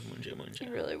of Munja It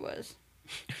Munja. really was.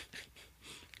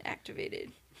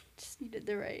 Activated. Just needed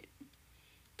the right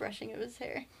brushing of his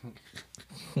hair.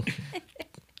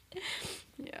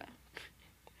 Yeah.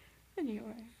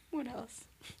 Anyway, what else?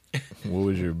 What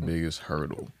was your biggest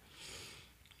hurdle?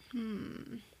 What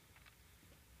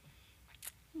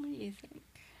do you think?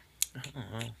 I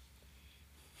don't know.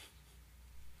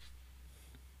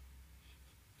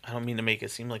 I don't mean to make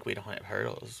it seem like we don't have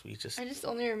hurdles. We just I just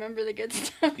only remember the good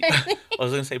stuff. I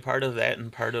was gonna say part of that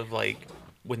and part of like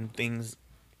when things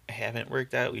haven't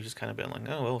worked out, we've just kind of been like,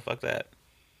 oh well, fuck that,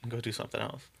 and go do something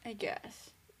else. I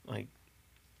guess. Like,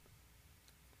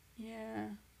 Yeah.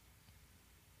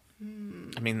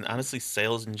 I mean, honestly,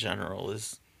 sales in general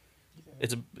is,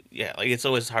 it's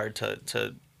always hard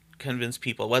to convince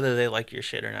people whether they like your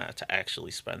shit or not to actually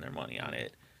spend their money on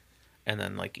it, and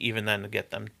then like even then to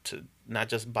get them to not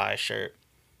just buy a shirt,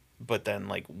 but then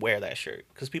like wear that shirt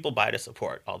because people buy to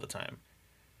support all the time,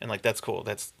 and like that's cool.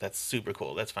 That's super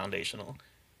cool. That's foundational.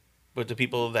 But the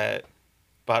people that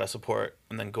bought to support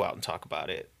and then go out and talk about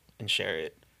it and share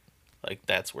it, like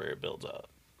that's where it builds up.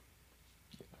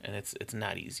 And it's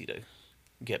not easy to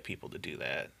get people to do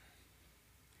that.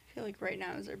 I feel like right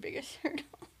now is our biggest hurdle.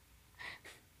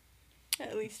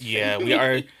 At least. for Yeah, we me.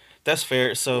 are. That's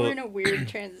fair. So We're in a weird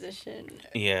transition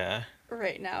yeah,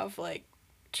 right now of like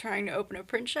trying to open a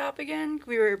print shop again.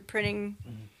 We were printing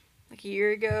like a year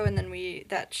ago, and then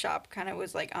that shop kind of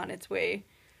was like on its way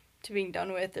to being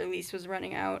done with. Their lease was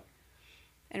running out,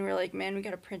 and we're like, man, we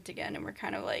gotta print again. And we're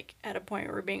kind of like at a point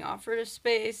where we're being offered a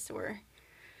space. We're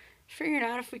figuring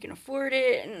out if we can afford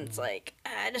it, and it's like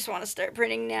I just want to start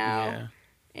printing now. yeah.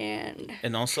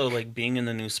 And Also like being in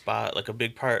the new spot, like a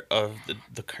big part of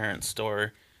the current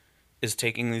store is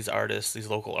taking these artists, these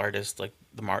local artists, like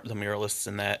the muralists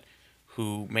and that,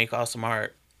 who make awesome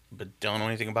art but don't know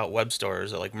anything about web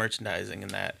stores or like merchandising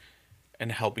and that,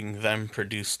 and helping them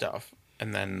produce stuff.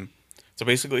 And then so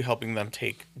basically helping them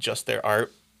take just their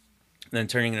art and then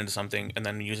turning it into something, and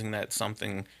then using that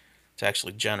something to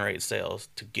actually generate sales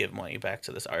to give money back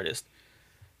to this artist.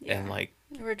 yeah, And like,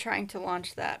 we're trying to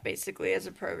launch that basically as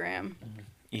a program.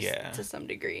 yeah, To some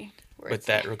degree. where but it's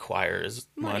that like, requires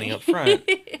money up front.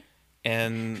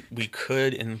 And we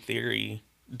could, in theory,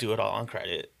 do it all on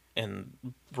credit and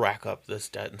rack up this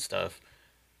debt and stuff.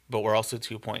 But we're also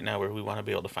to a point now where we want to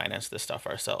be able to finance this stuff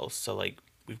ourselves. So, like,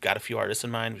 we've got a few artists in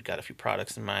mind. We've got a few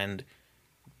products in mind.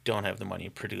 Don't have the money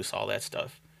to produce all that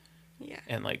stuff. Yeah.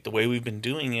 And, like, the way we've been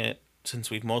doing it,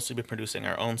 since we've mostly been producing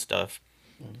our own stuff,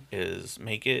 is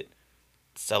make it,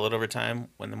 sell it over time.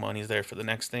 When the money's there for the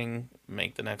next thing,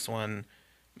 make the next one.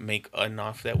 Make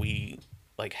enough that we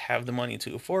like have the money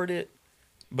to afford it,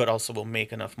 but also will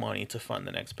make enough money to fund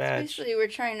the next batch. Basically, we're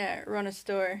trying to run a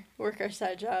store, work our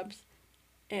side jobs,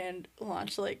 and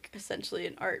launch like essentially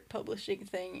an art publishing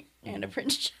thing and a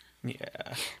print shop.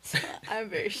 Yeah, So I'm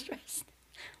very stressed.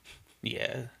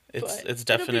 yeah. But It's it'll be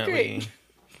definitely great.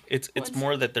 it's Once-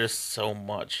 more that there's so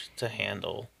much to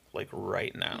handle like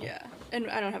right now. Yeah, and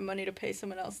I don't have money to pay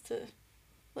someone else to,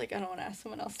 like, I don't want to ask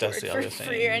someone else That's to the work other for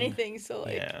free or thing. anything. So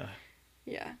like, Yeah.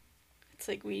 yeah, it's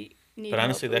like we need. But help,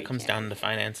 honestly, we that comes can't. down to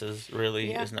finances. Really,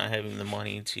 Yeah. is not having the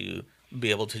money to be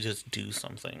able to just do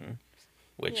something,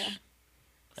 which Yeah.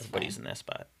 It's everybody's fine. in that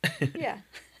spot. Yeah.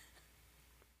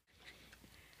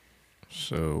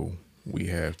 So we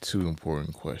have two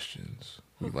important questions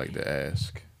we like to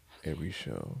ask every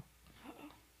show.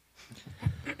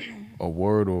 A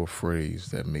word or a phrase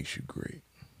that makes you great.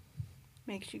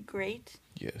 Makes you great.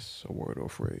 Yes, a word or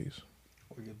phrase.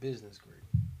 Or your business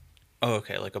great. Oh,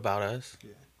 okay, like about us.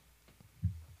 Yeah.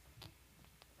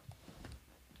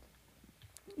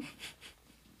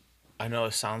 I know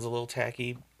it sounds a little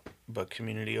tacky, but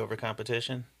community over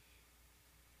competition.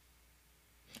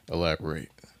 Elaborate.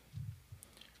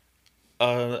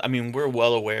 I mean, we're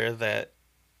well aware that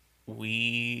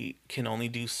we can only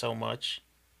do so much,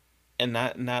 and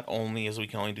not only as we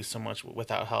can only do so much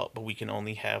without help, but we can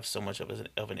only have so much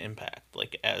of an impact,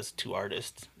 like as two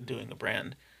artists doing a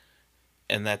brand.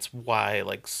 And that's why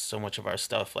like so much of our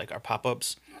stuff, like our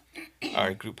pop-ups,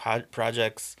 our group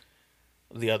projects,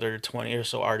 the other 20 or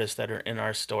so artists that are in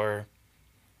our store,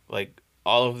 like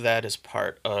all of that is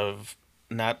part of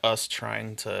not us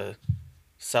trying to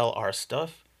sell our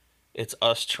stuff. It's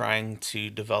us trying to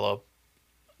develop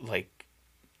like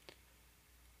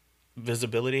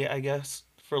visibility, I guess,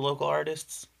 for local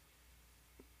artists.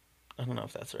 I don't know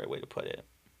if that's the right way to put it.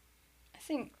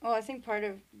 I think part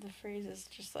of the phrase is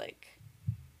just like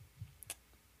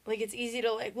it's easy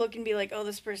to like look and be like, oh,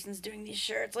 this person's doing these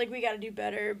shirts, like we got to do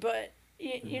better, but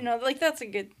you know, like that's a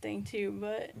good thing too,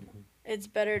 but it's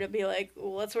better to be like,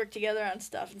 well, let's work together on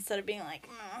stuff instead of being like,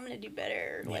 I'm gonna do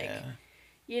better, like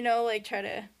you know, like try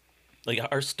to like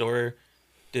our store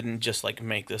didn't just like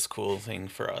make this cool thing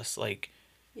for us, like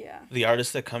yeah, the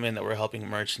artists that come in that we're helping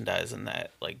merchandise and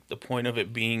that, like the point of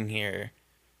it being here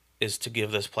is to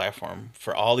give this platform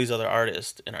for all these other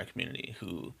artists in our community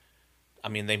who, I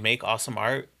mean, they make awesome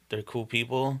art. They're cool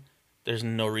people. There's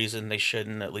no reason they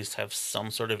shouldn't at least have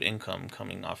some sort of income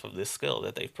coming off of this skill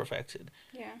that they've perfected.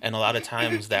 yeah. And a lot of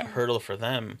times that hurdle for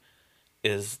them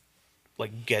is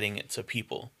like getting it to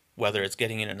people, whether it's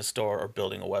getting it in a store or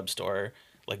building a web store,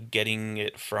 like getting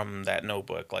it from that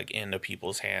notebook like into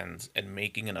people's hands and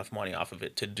making enough money off of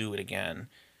it to do it again.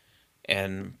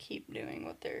 And keep doing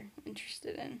what they're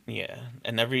interested in. yeah,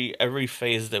 and every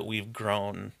phase that we've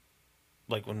grown,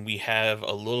 like when we have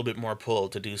a little bit more pull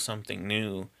to do something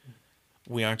new,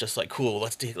 we aren't just like, cool,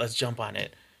 let's jump on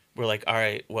it. We're like, all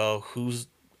right, well, who's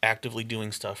actively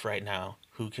doing stuff right now?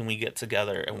 Who can we get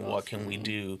together and what can we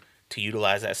do to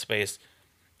utilize that space?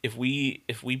 If we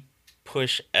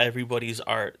push everybody's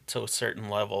art to a certain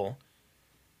level,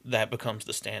 that becomes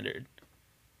the standard.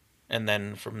 And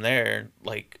then from there,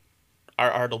 like our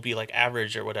art will be like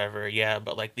average or whatever, yeah,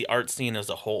 but like the art scene as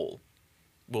a whole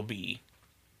will be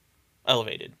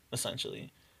elevated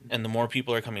essentially. And the more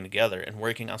people are coming together and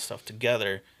working on stuff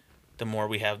together, the more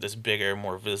we have this bigger,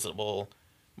 more visible,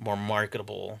 more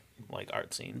marketable like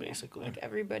art scene basically. Like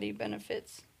everybody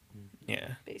benefits.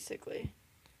 Yeah. Basically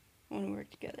when we work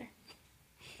together.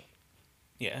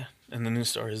 Yeah. And the new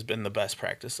store has been the best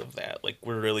practice of that. Like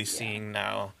we're really seeing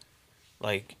now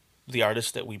like the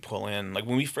artists that we pull in, like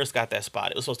when we first got that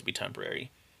spot, it was supposed to be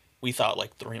temporary. We thought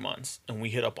like 3 months, and we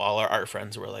hit up all our art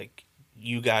friends. We're like,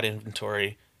 you got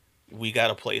inventory. We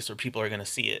got a place where people are going to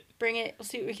see it. Bring it. We'll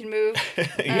see what we can move.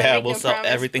 Yeah, we'll sell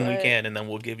everything we can, and then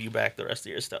we'll give you back the rest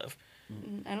of your stuff.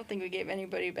 I don't think we gave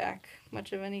anybody back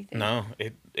much of anything. No,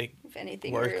 it if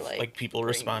anything, worked. we were Like people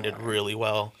responded really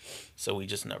well, so we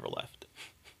just never left.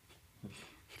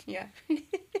 Yeah.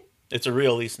 It's a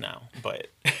real lease now, but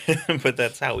but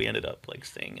that's how we ended up like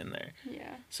staying in there.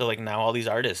 Yeah. So like now all these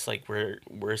artists, like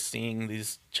we're seeing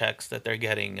these checks that they're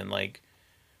getting, and like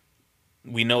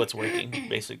we know it's working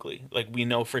basically. Like we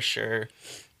know for sure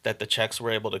that the checks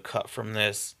we're able to cut from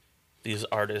this, these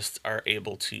artists are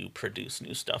able to produce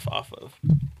new stuff off of.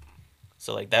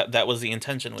 So like that was the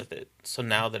intention with it. So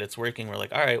now that it's working, we're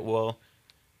like, all right, well,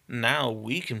 now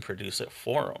we can produce it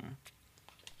for them,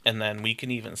 and then we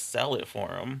can even sell it for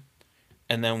them.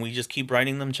 And then we just keep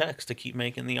writing them checks to keep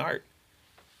making the art.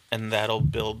 And that'll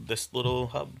build this little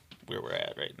hub where we're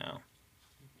at right now.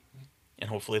 And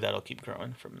hopefully that'll keep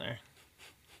growing from there.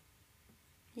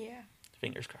 Yeah.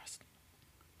 Fingers crossed.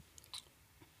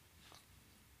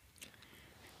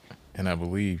 And I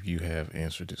believe you have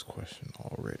answered this question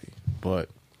already. But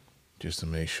just to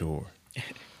make sure,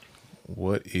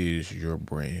 what is your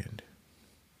brand?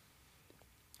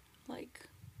 Like,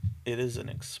 It is an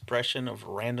expression of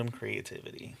random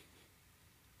creativity.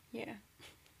 yeah.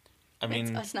 I mean,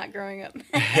 it's us not growing up.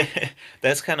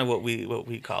 that's kind of what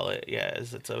we call it. Yeah,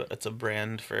 is it's a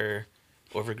brand for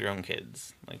overgrown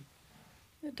kids, like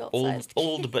Adult-sized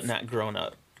old kids. but not grown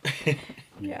up.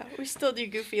 Yeah, we still do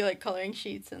goofy like coloring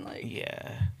sheets and like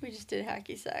Yeah. we just did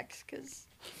hacky sacks because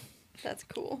that's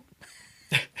cool.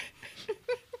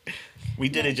 We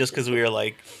did it just because we were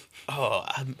like, oh,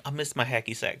 I missed my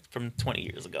hacky sack from 20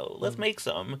 years ago. Let's make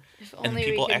some. If And only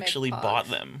we people could make actually pods. bought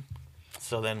them.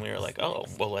 So then we were like, oh,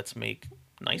 well, let's make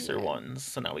nicer Yeah. ones.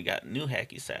 So now we got new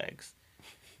hacky sacks.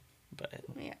 But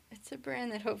Yeah, it's a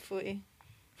brand that hopefully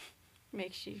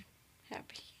makes you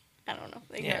happy. I don't know.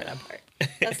 Ignore Yeah. that part.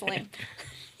 That's lame.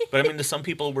 but I mean, to some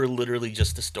people, we're literally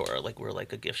just a store. Like, we're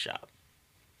like a gift shop.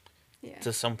 Yeah.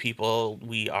 To some people,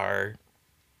 we are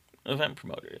event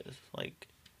promoters. Like,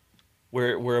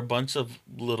 we're a bunch of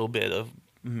little bit of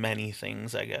many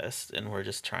things, I guess. And we're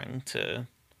just trying to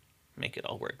make it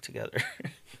all work together.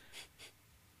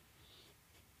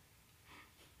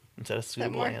 Is that a Is that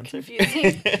suitable more answer? confusing?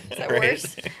 Is that Right.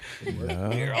 worse?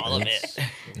 No, You're all of it's-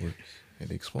 it.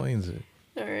 It explains it.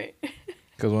 All right.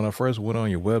 Because when I first went on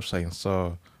your website and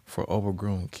saw for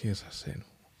overgrown kids, I said,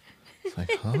 it's like,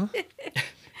 huh?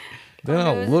 Then Oh,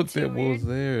 no, I is it looked too at what was weird?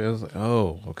 there. I was like,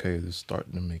 oh, okay, this is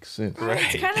starting to make sense. Right.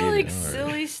 It's Get kind of it, like all right.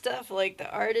 silly stuff. Like the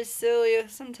art is silly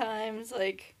sometimes.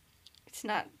 Like it's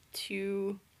not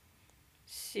too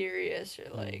serious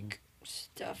or like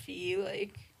stuffy.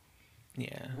 Like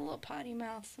Yeah. a little potty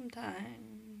mouth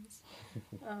sometimes.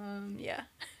 Yeah.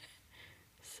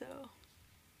 So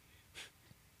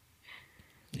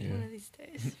Yeah. one of these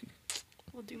days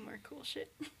we'll do more cool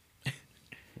shit.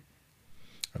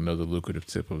 Another lucrative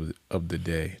tip of the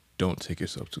day: don't take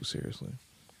yourself too seriously.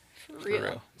 For real.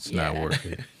 real. It's not worth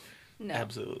it. No.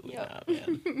 Absolutely Yep. not,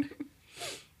 man.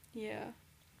 Yeah.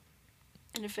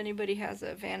 And if anybody has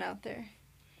a van out there,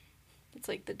 it's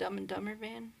like the Dumb and Dumber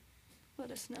van,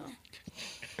 let us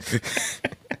know.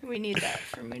 We need that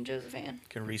for Moonjo's van.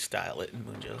 Can restyle it in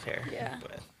Moonjo's hair. Yeah.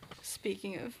 But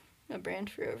Speaking of a brand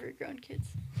for overgrown kids.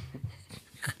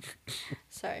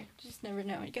 Sorry, just never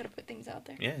know. You gotta put things out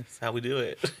there. yeah, that's how we do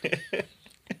it.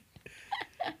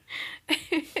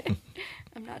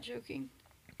 I'm not joking.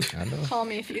 I know. Call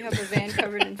me if you have a van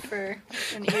covered in fur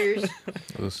and ears.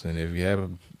 Listen, if you have a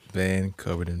van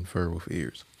covered in fur with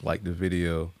ears, like the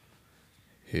video,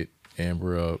 hit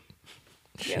Amber up.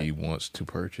 She Yep. wants to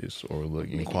purchase or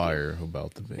can inquire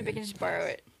about the Maybe I van. can just borrow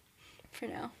it for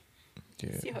now.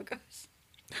 Yeah. See how it goes.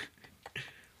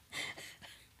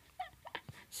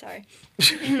 Sorry.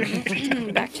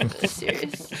 Back to the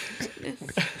serious.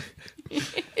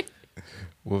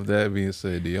 With that being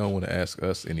said, do y'all want to ask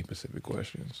us any specific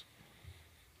questions?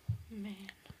 Man.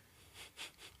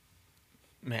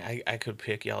 Man, I could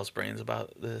pick y'all's brains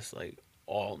about this like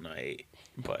all night,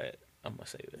 but I'm gonna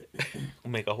save it.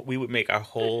 We would make our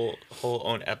whole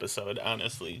own episode,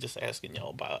 honestly, just asking y'all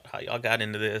about how y'all got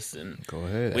into this, and Go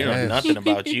ahead. we don't know ask. nothing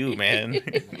about you, man.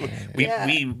 Yeah.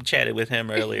 We chatted with him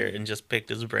earlier and just picked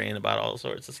his brain about all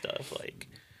sorts of stuff, like.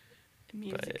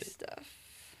 Music But- stuff.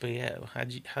 But yeah,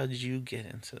 how'd you get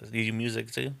into this? Did you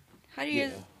music too? How do you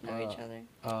guys Yeah, know each other?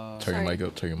 Turn Sorry. your mic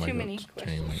up. Turn your mic Too up. many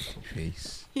Turn your mic to your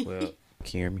face. Well, can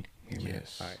you hear me?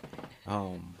 Yes.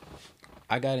 All right.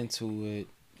 I got into it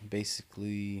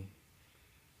basically.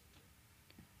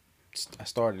 I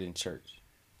started in church,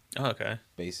 Oh, okay.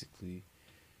 basically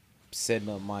setting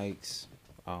up mics,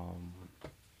 running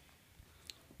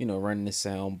the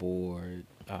soundboard.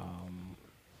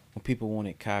 When people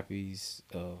wanted copies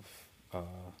of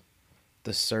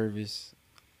the service,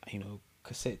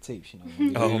 cassette tapes, Oh,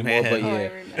 anymore, man. but Oh, I yeah.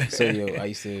 remember. So I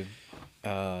used to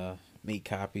make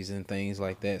copies and things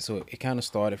like that. So it kind of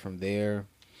started from there,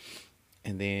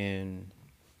 and then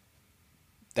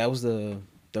that was the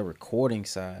recording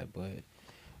side. But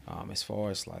as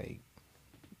far as like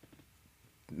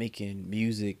making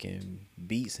music and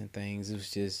beats and things, it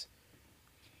was just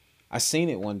I seen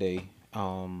it one day.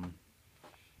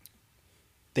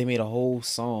 They made a whole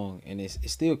song, and it's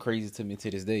still crazy to me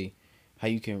to this day how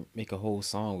you can make a whole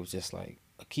song with just like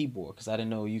a keyboard, because I didn't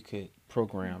know you could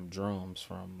program drums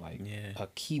from like Yeah. a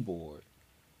keyboard.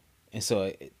 And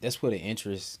so that's where the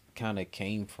interest kind of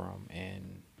came from,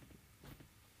 and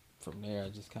from there I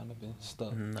just kind of been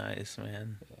stuck. Nice,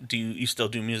 man. Yeah. Do you still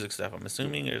do music stuff? I'm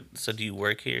assuming, or so do you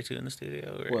work here too in the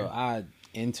studio? Or? Well, I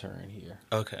intern here.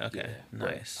 okay, Yeah,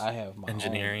 but nice. I have my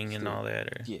Engineering own and studio. all that,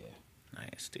 or Yeah,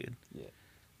 nice, dude. yeah.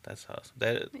 That's awesome.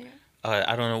 That Yeah.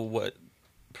 I don't know what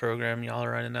program y'all are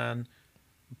running on,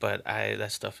 but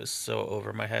that stuff is so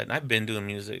over my head. And I've been doing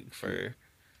music for,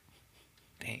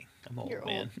 dang, I'm old, You're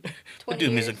man. old. I've 20 been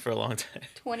doing music years. for a long time,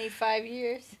 25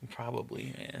 years.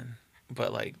 probably, man.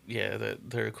 But like, yeah, the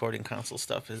recording console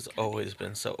stuff has always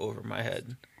been so over my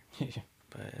head.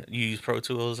 But you use Pro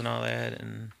Tools and all that,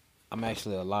 and I'm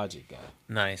actually a Logic guy.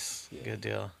 nice, Yeah. good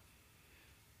deal.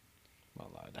 My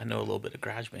Logic. I know a little bit of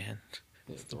GarageBand.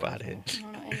 Yeah, That's about it. I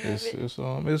don't know any of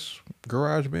it. It's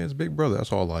GarageBand's big brother.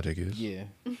 That's all Logic is. Yeah,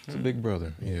 It's a big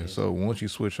brother. Yeah. So once you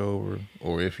switch over,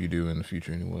 or if you do in the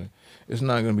future anyway, it's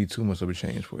not going to be too much of a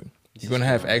change for you. You're going to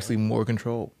have actually more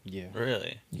control. yeah.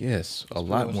 Really? Yes, a It's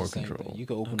lot pretty much more the same control. thing. You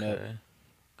can open up Okay.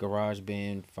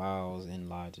 GarageBand files in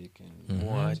Logic and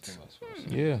What? it's pretty much what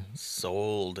it's- Yeah.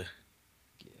 Sold.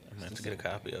 Yeah, I'm gonna have it's to the get a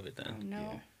same copy thing. of it Oh, then. no.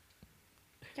 Yeah.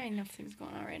 Got enough things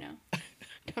going on right now.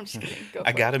 I'm just kidding. Go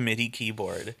I for got it. a MIDI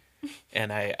keyboard,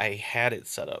 and I had it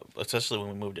set up, especially when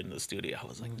we moved into the studio. I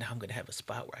was like, now I'm gonna have a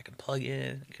spot where I can plug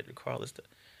in, I could record all this stuff.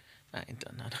 I ain't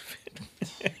done none of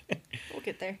it, We'll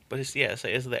get there. but it's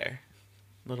it's there,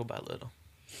 little by little.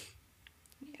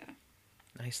 Yeah.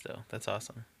 Nice though. That's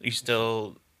awesome. You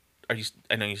still are you?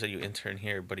 I know you said you intern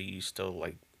here, but are you still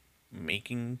like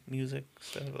making music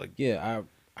stuff? Like Yeah,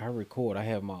 I record. I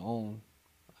have my own.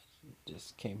 I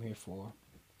just came here for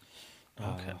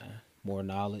Okay. more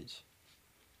knowledge.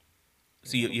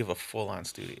 So you have a full on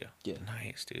studio. Yeah.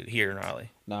 Nice, dude. Here in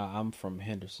Raleigh. Nah, I'm from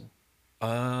Henderson.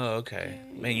 Oh, okay.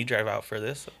 Man, you drive out for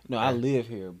this? No, I live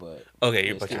here, but Okay,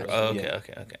 yeah, but you're studio. okay,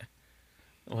 Yeah. okay.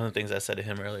 One of the things I said to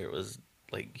him earlier was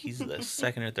like he's the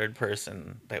second or third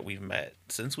person that we've met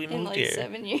since we In moved like here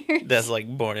 7 years. that's like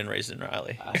born and raised in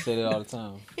Raleigh. I say that all the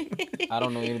time. I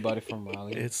don't know anybody from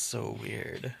Raleigh. It's so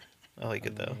weird. I like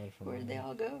it though. Where'd they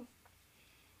all go?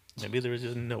 Maybe there was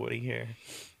just nobody here.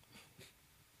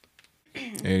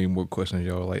 Any more questions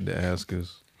y'all would like to ask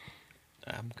us?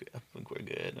 I think we're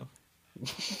good.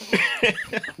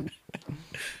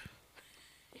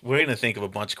 We're gonna think of a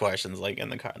bunch of questions like in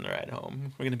the car on the ride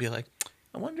home. We're gonna be like,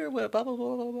 I wonder what blah blah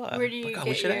blah blah blah. Where do you Like, oh, get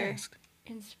we should your ask.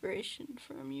 inspiration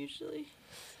from usually?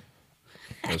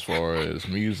 As far as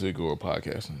music or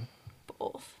podcasting?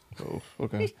 Both. Both.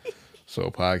 Okay. So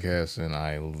podcasting,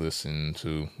 I listen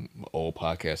to old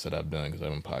podcasts that I've done because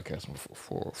I've been podcasting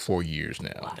for 4 years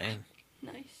now. Dang.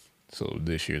 Nice. So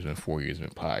this year's been 4 years in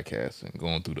podcasting,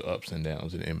 going through the ups and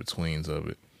downs and in betweens of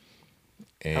it.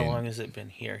 And How long has it been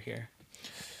here?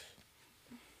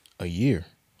 a year,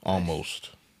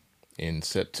 almost. In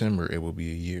September, it will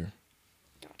be a year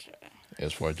Gotcha.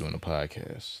 as far as doing a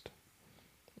podcast.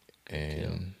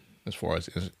 And as far as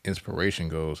inspiration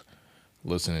goes,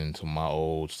 listening to my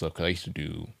old stuff, because I used to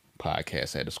do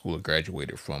podcasts at the school I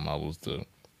graduated from. I was the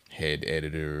head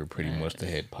editor, pretty much the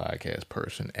head podcast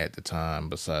person at the time,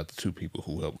 besides the two people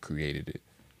who helped created it.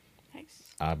 Nice.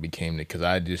 I became the, because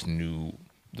I just knew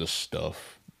the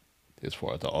stuff as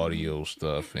far as the audio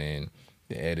stuff and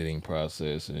the editing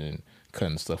process and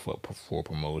cutting stuff up for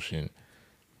promotion.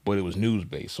 But it was news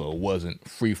based, so it wasn't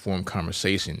free form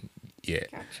conversation yet.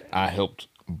 Gotcha. I helped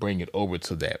bring it over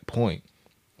to that point,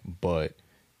 but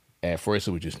at first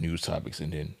it was just news topics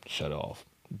and then shut off.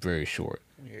 Very short.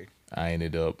 Weird. I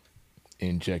ended up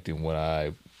injecting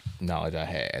what knowledge I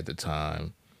had at the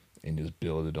time and just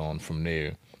build it on from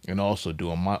there. And also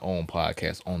doing my own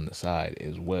podcast on the side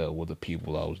as well with the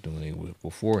people I was doing it with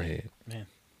beforehand. Man.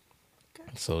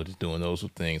 So just doing those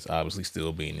things, obviously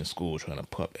still being in school, trying to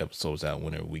pump episodes out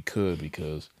whenever we could,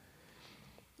 because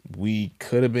we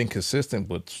could have been consistent,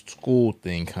 but school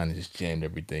thing kind of just jammed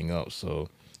everything up. So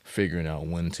figuring out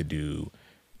when to do,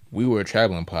 we were a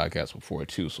traveling podcast before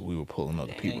too, so we were pulling up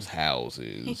to people's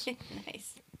houses,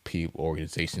 Nice.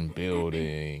 organization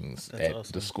buildings That's at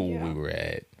awesome. the school we Yeah. were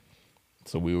at.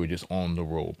 So we were just on the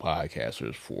road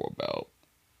podcasters for about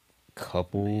a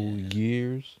couple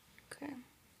years. Okay.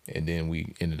 And then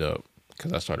we ended up,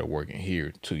 because I started working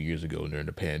here 2 years ago during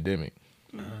the pandemic.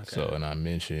 So, and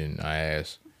I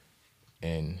asked,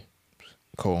 and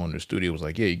co-owner of the studio was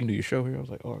like, yeah, you can do your show here. I was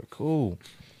like, all right, cool.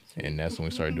 And that's when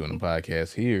we started doing the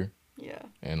podcast here Yeah.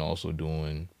 and also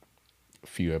doing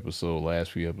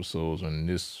last few episodes on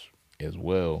this as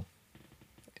well.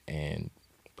 And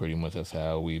pretty much that's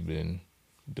how we've been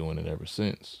doing it ever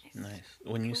since. Nice.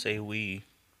 When you say we,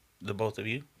 the both of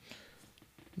you?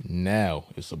 Now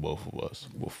it's the both of us.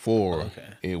 Before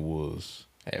Okay. it was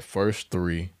at first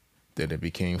 3, then it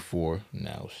became 4,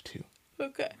 now it's 2.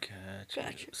 Okay.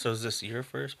 Gotcha. So is this your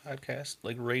first podcast,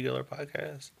 like regular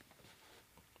podcast?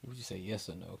 Would you say yes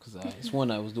or no? Because it's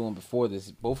one I was doing before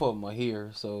this. Both of them are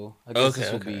here, so I guess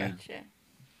this would Okay. be Gotcha.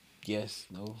 yes,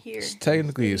 no. Here. It's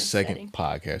technically in his this second setting.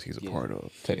 podcast he's a Yeah. part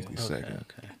of. Technically Okay, second.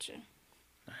 okay. Gotcha.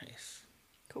 Nice.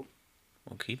 Cool.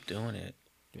 Well, keep doing it.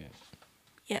 Yeah.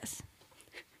 Yes.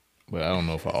 But I don't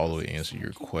know if I all the way answered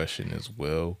your question as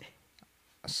well.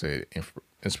 I said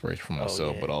inspiration for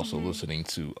myself, yeah. but also listening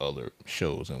to other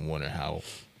shows and wondering how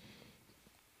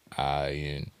I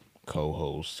and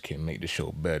co-hosts can make the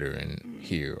show better and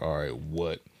hear, all right,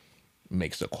 what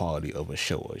makes the quality of a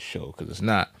show a show. Because it's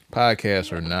not,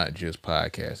 podcasts are not just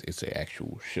podcasts. It's an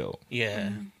actual show.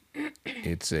 Yeah.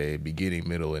 It's a beginning,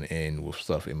 middle, and end with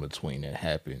stuff in between that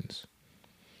happens.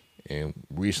 And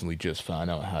recently just found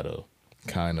out how to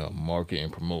kind of market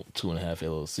and promote 2.5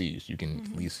 LLCs. You can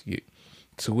at least get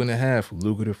 2.5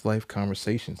 lucrative life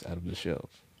conversations out of the show.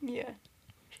 Yeah.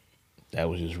 That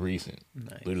was just recent,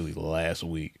 Nice. literally last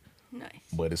week. Nice.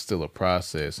 But it's still a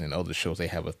process. And other shows, they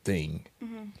have a thing.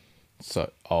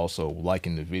 So also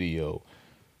liking the video.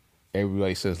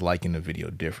 Everybody says liking the video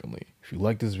differently. If you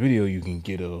like this video, you can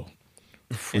get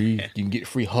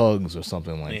free hugs or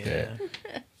something like that.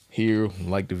 Here,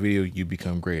 like the video, you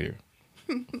become greater.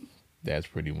 That's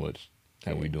pretty much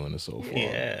how we're doing it so far.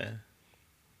 Yeah.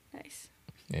 Nice.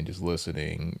 And just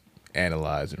listening,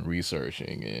 analyzing,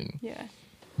 researching. And Yeah.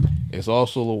 it's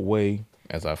also a way,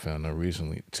 as I found out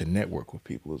recently, to network with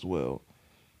people as well.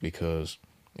 Because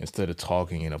instead of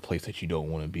talking in a place that you don't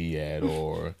want to be at,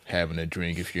 or having a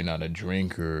drink if you're not a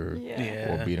drinker,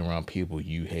 Yeah. or being around people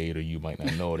you hate or you might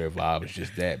not know their vibe is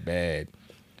just that bad.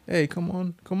 Hey, come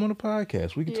on the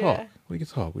podcast. We can talk. Yeah. We can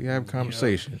talk. We can have a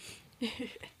conversation.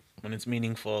 When it's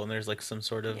meaningful and there's like some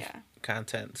sort of Yeah.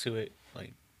 content to it,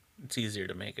 like it's easier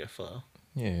to make it flow.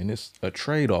 Yeah, and it's a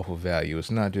trade off of value.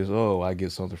 It's not just, oh, I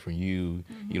get something from you,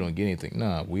 you don't get anything.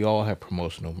 Nah, we all have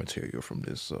promotional material from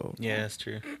this. So Yeah, that's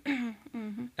true.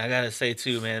 I gotta say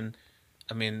too, man.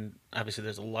 I mean, obviously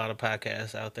there's a lot of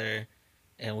podcasts out there,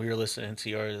 and we were listening to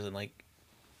yours, and like,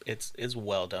 it's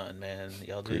well done, man.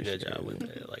 Y'all do a good Appreciate job with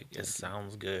it. Like, it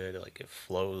sounds good. Like, it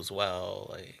flows well.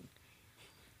 Like,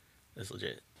 it's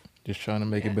legit. just trying to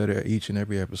make it better each and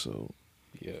every episode.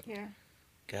 Yeah. Yeah.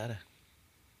 Gotta.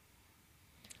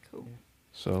 Cool.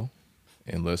 So,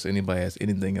 unless anybody has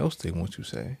anything else they want to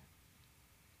say.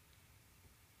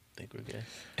 Think we're good.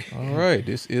 All right,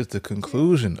 this is the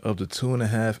conclusion of the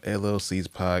 2.5 LLCs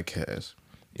podcast.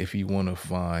 If you want to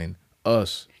find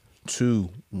us,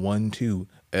 212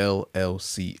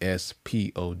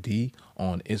 LLCSPOD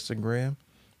on Instagram,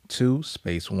 2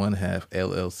 1/2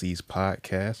 LLCs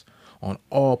podcast on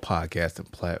all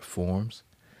podcasting platforms,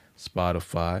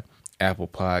 Spotify, Apple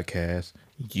Podcasts,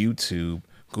 YouTube,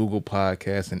 Google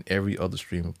Podcasts, and every other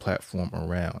streaming platform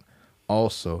around.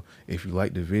 Also, if you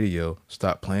like the video,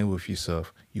 stop playing with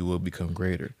yourself. You will become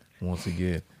greater. Once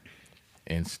again.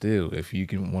 And still, if you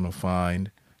can want to find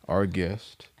our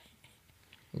guest,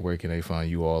 where can they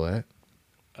find you all at?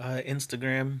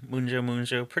 Instagram,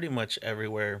 Munjo, pretty much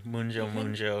everywhere.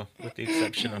 Munjo, with the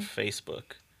exception of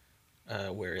Facebook,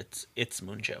 where it's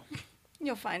Munjo.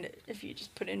 You'll find it if you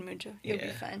just put in Mujo. You'll be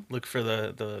fine. Look for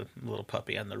the little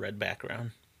puppy on the red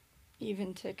background.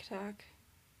 Even TikTok.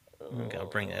 Gotta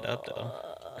bring that up though.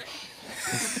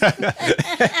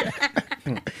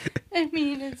 I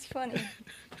mean, it's funny.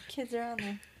 Kids are on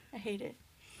there. I hate it.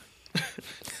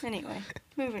 Anyway,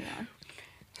 moving on.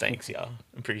 Thanks, y'all.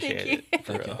 Appreciate Thank it.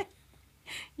 For real.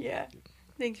 Yeah.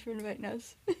 Thanks for inviting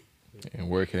us. And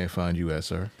where can they find you at,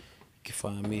 sir? You can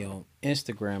find me on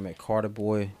Instagram at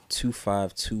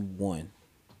CarterBoy2521.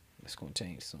 It's gonna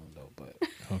change soon though, but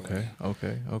Okay.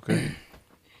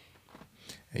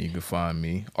 And you can find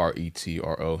me,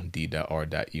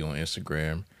 RETROD.R.E on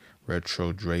Instagram.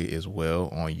 Retro Dre as well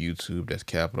on YouTube. That's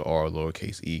capital R,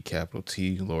 lowercase e, capital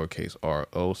T, lowercase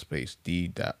R-O, space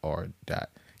D.R.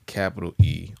 capital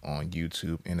E on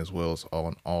YouTube, and as well as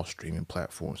on all streaming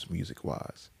platforms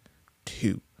music-wise,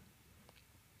 too.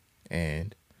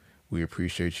 And we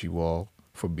appreciate you all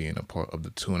for being a part of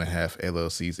the 2.5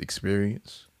 LLC's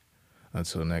experience.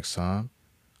 Until next time,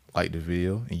 like the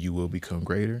video and you will become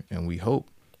greater, and we hope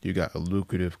you got a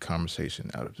lucrative conversation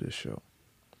out of this show.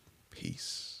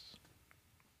 Peace.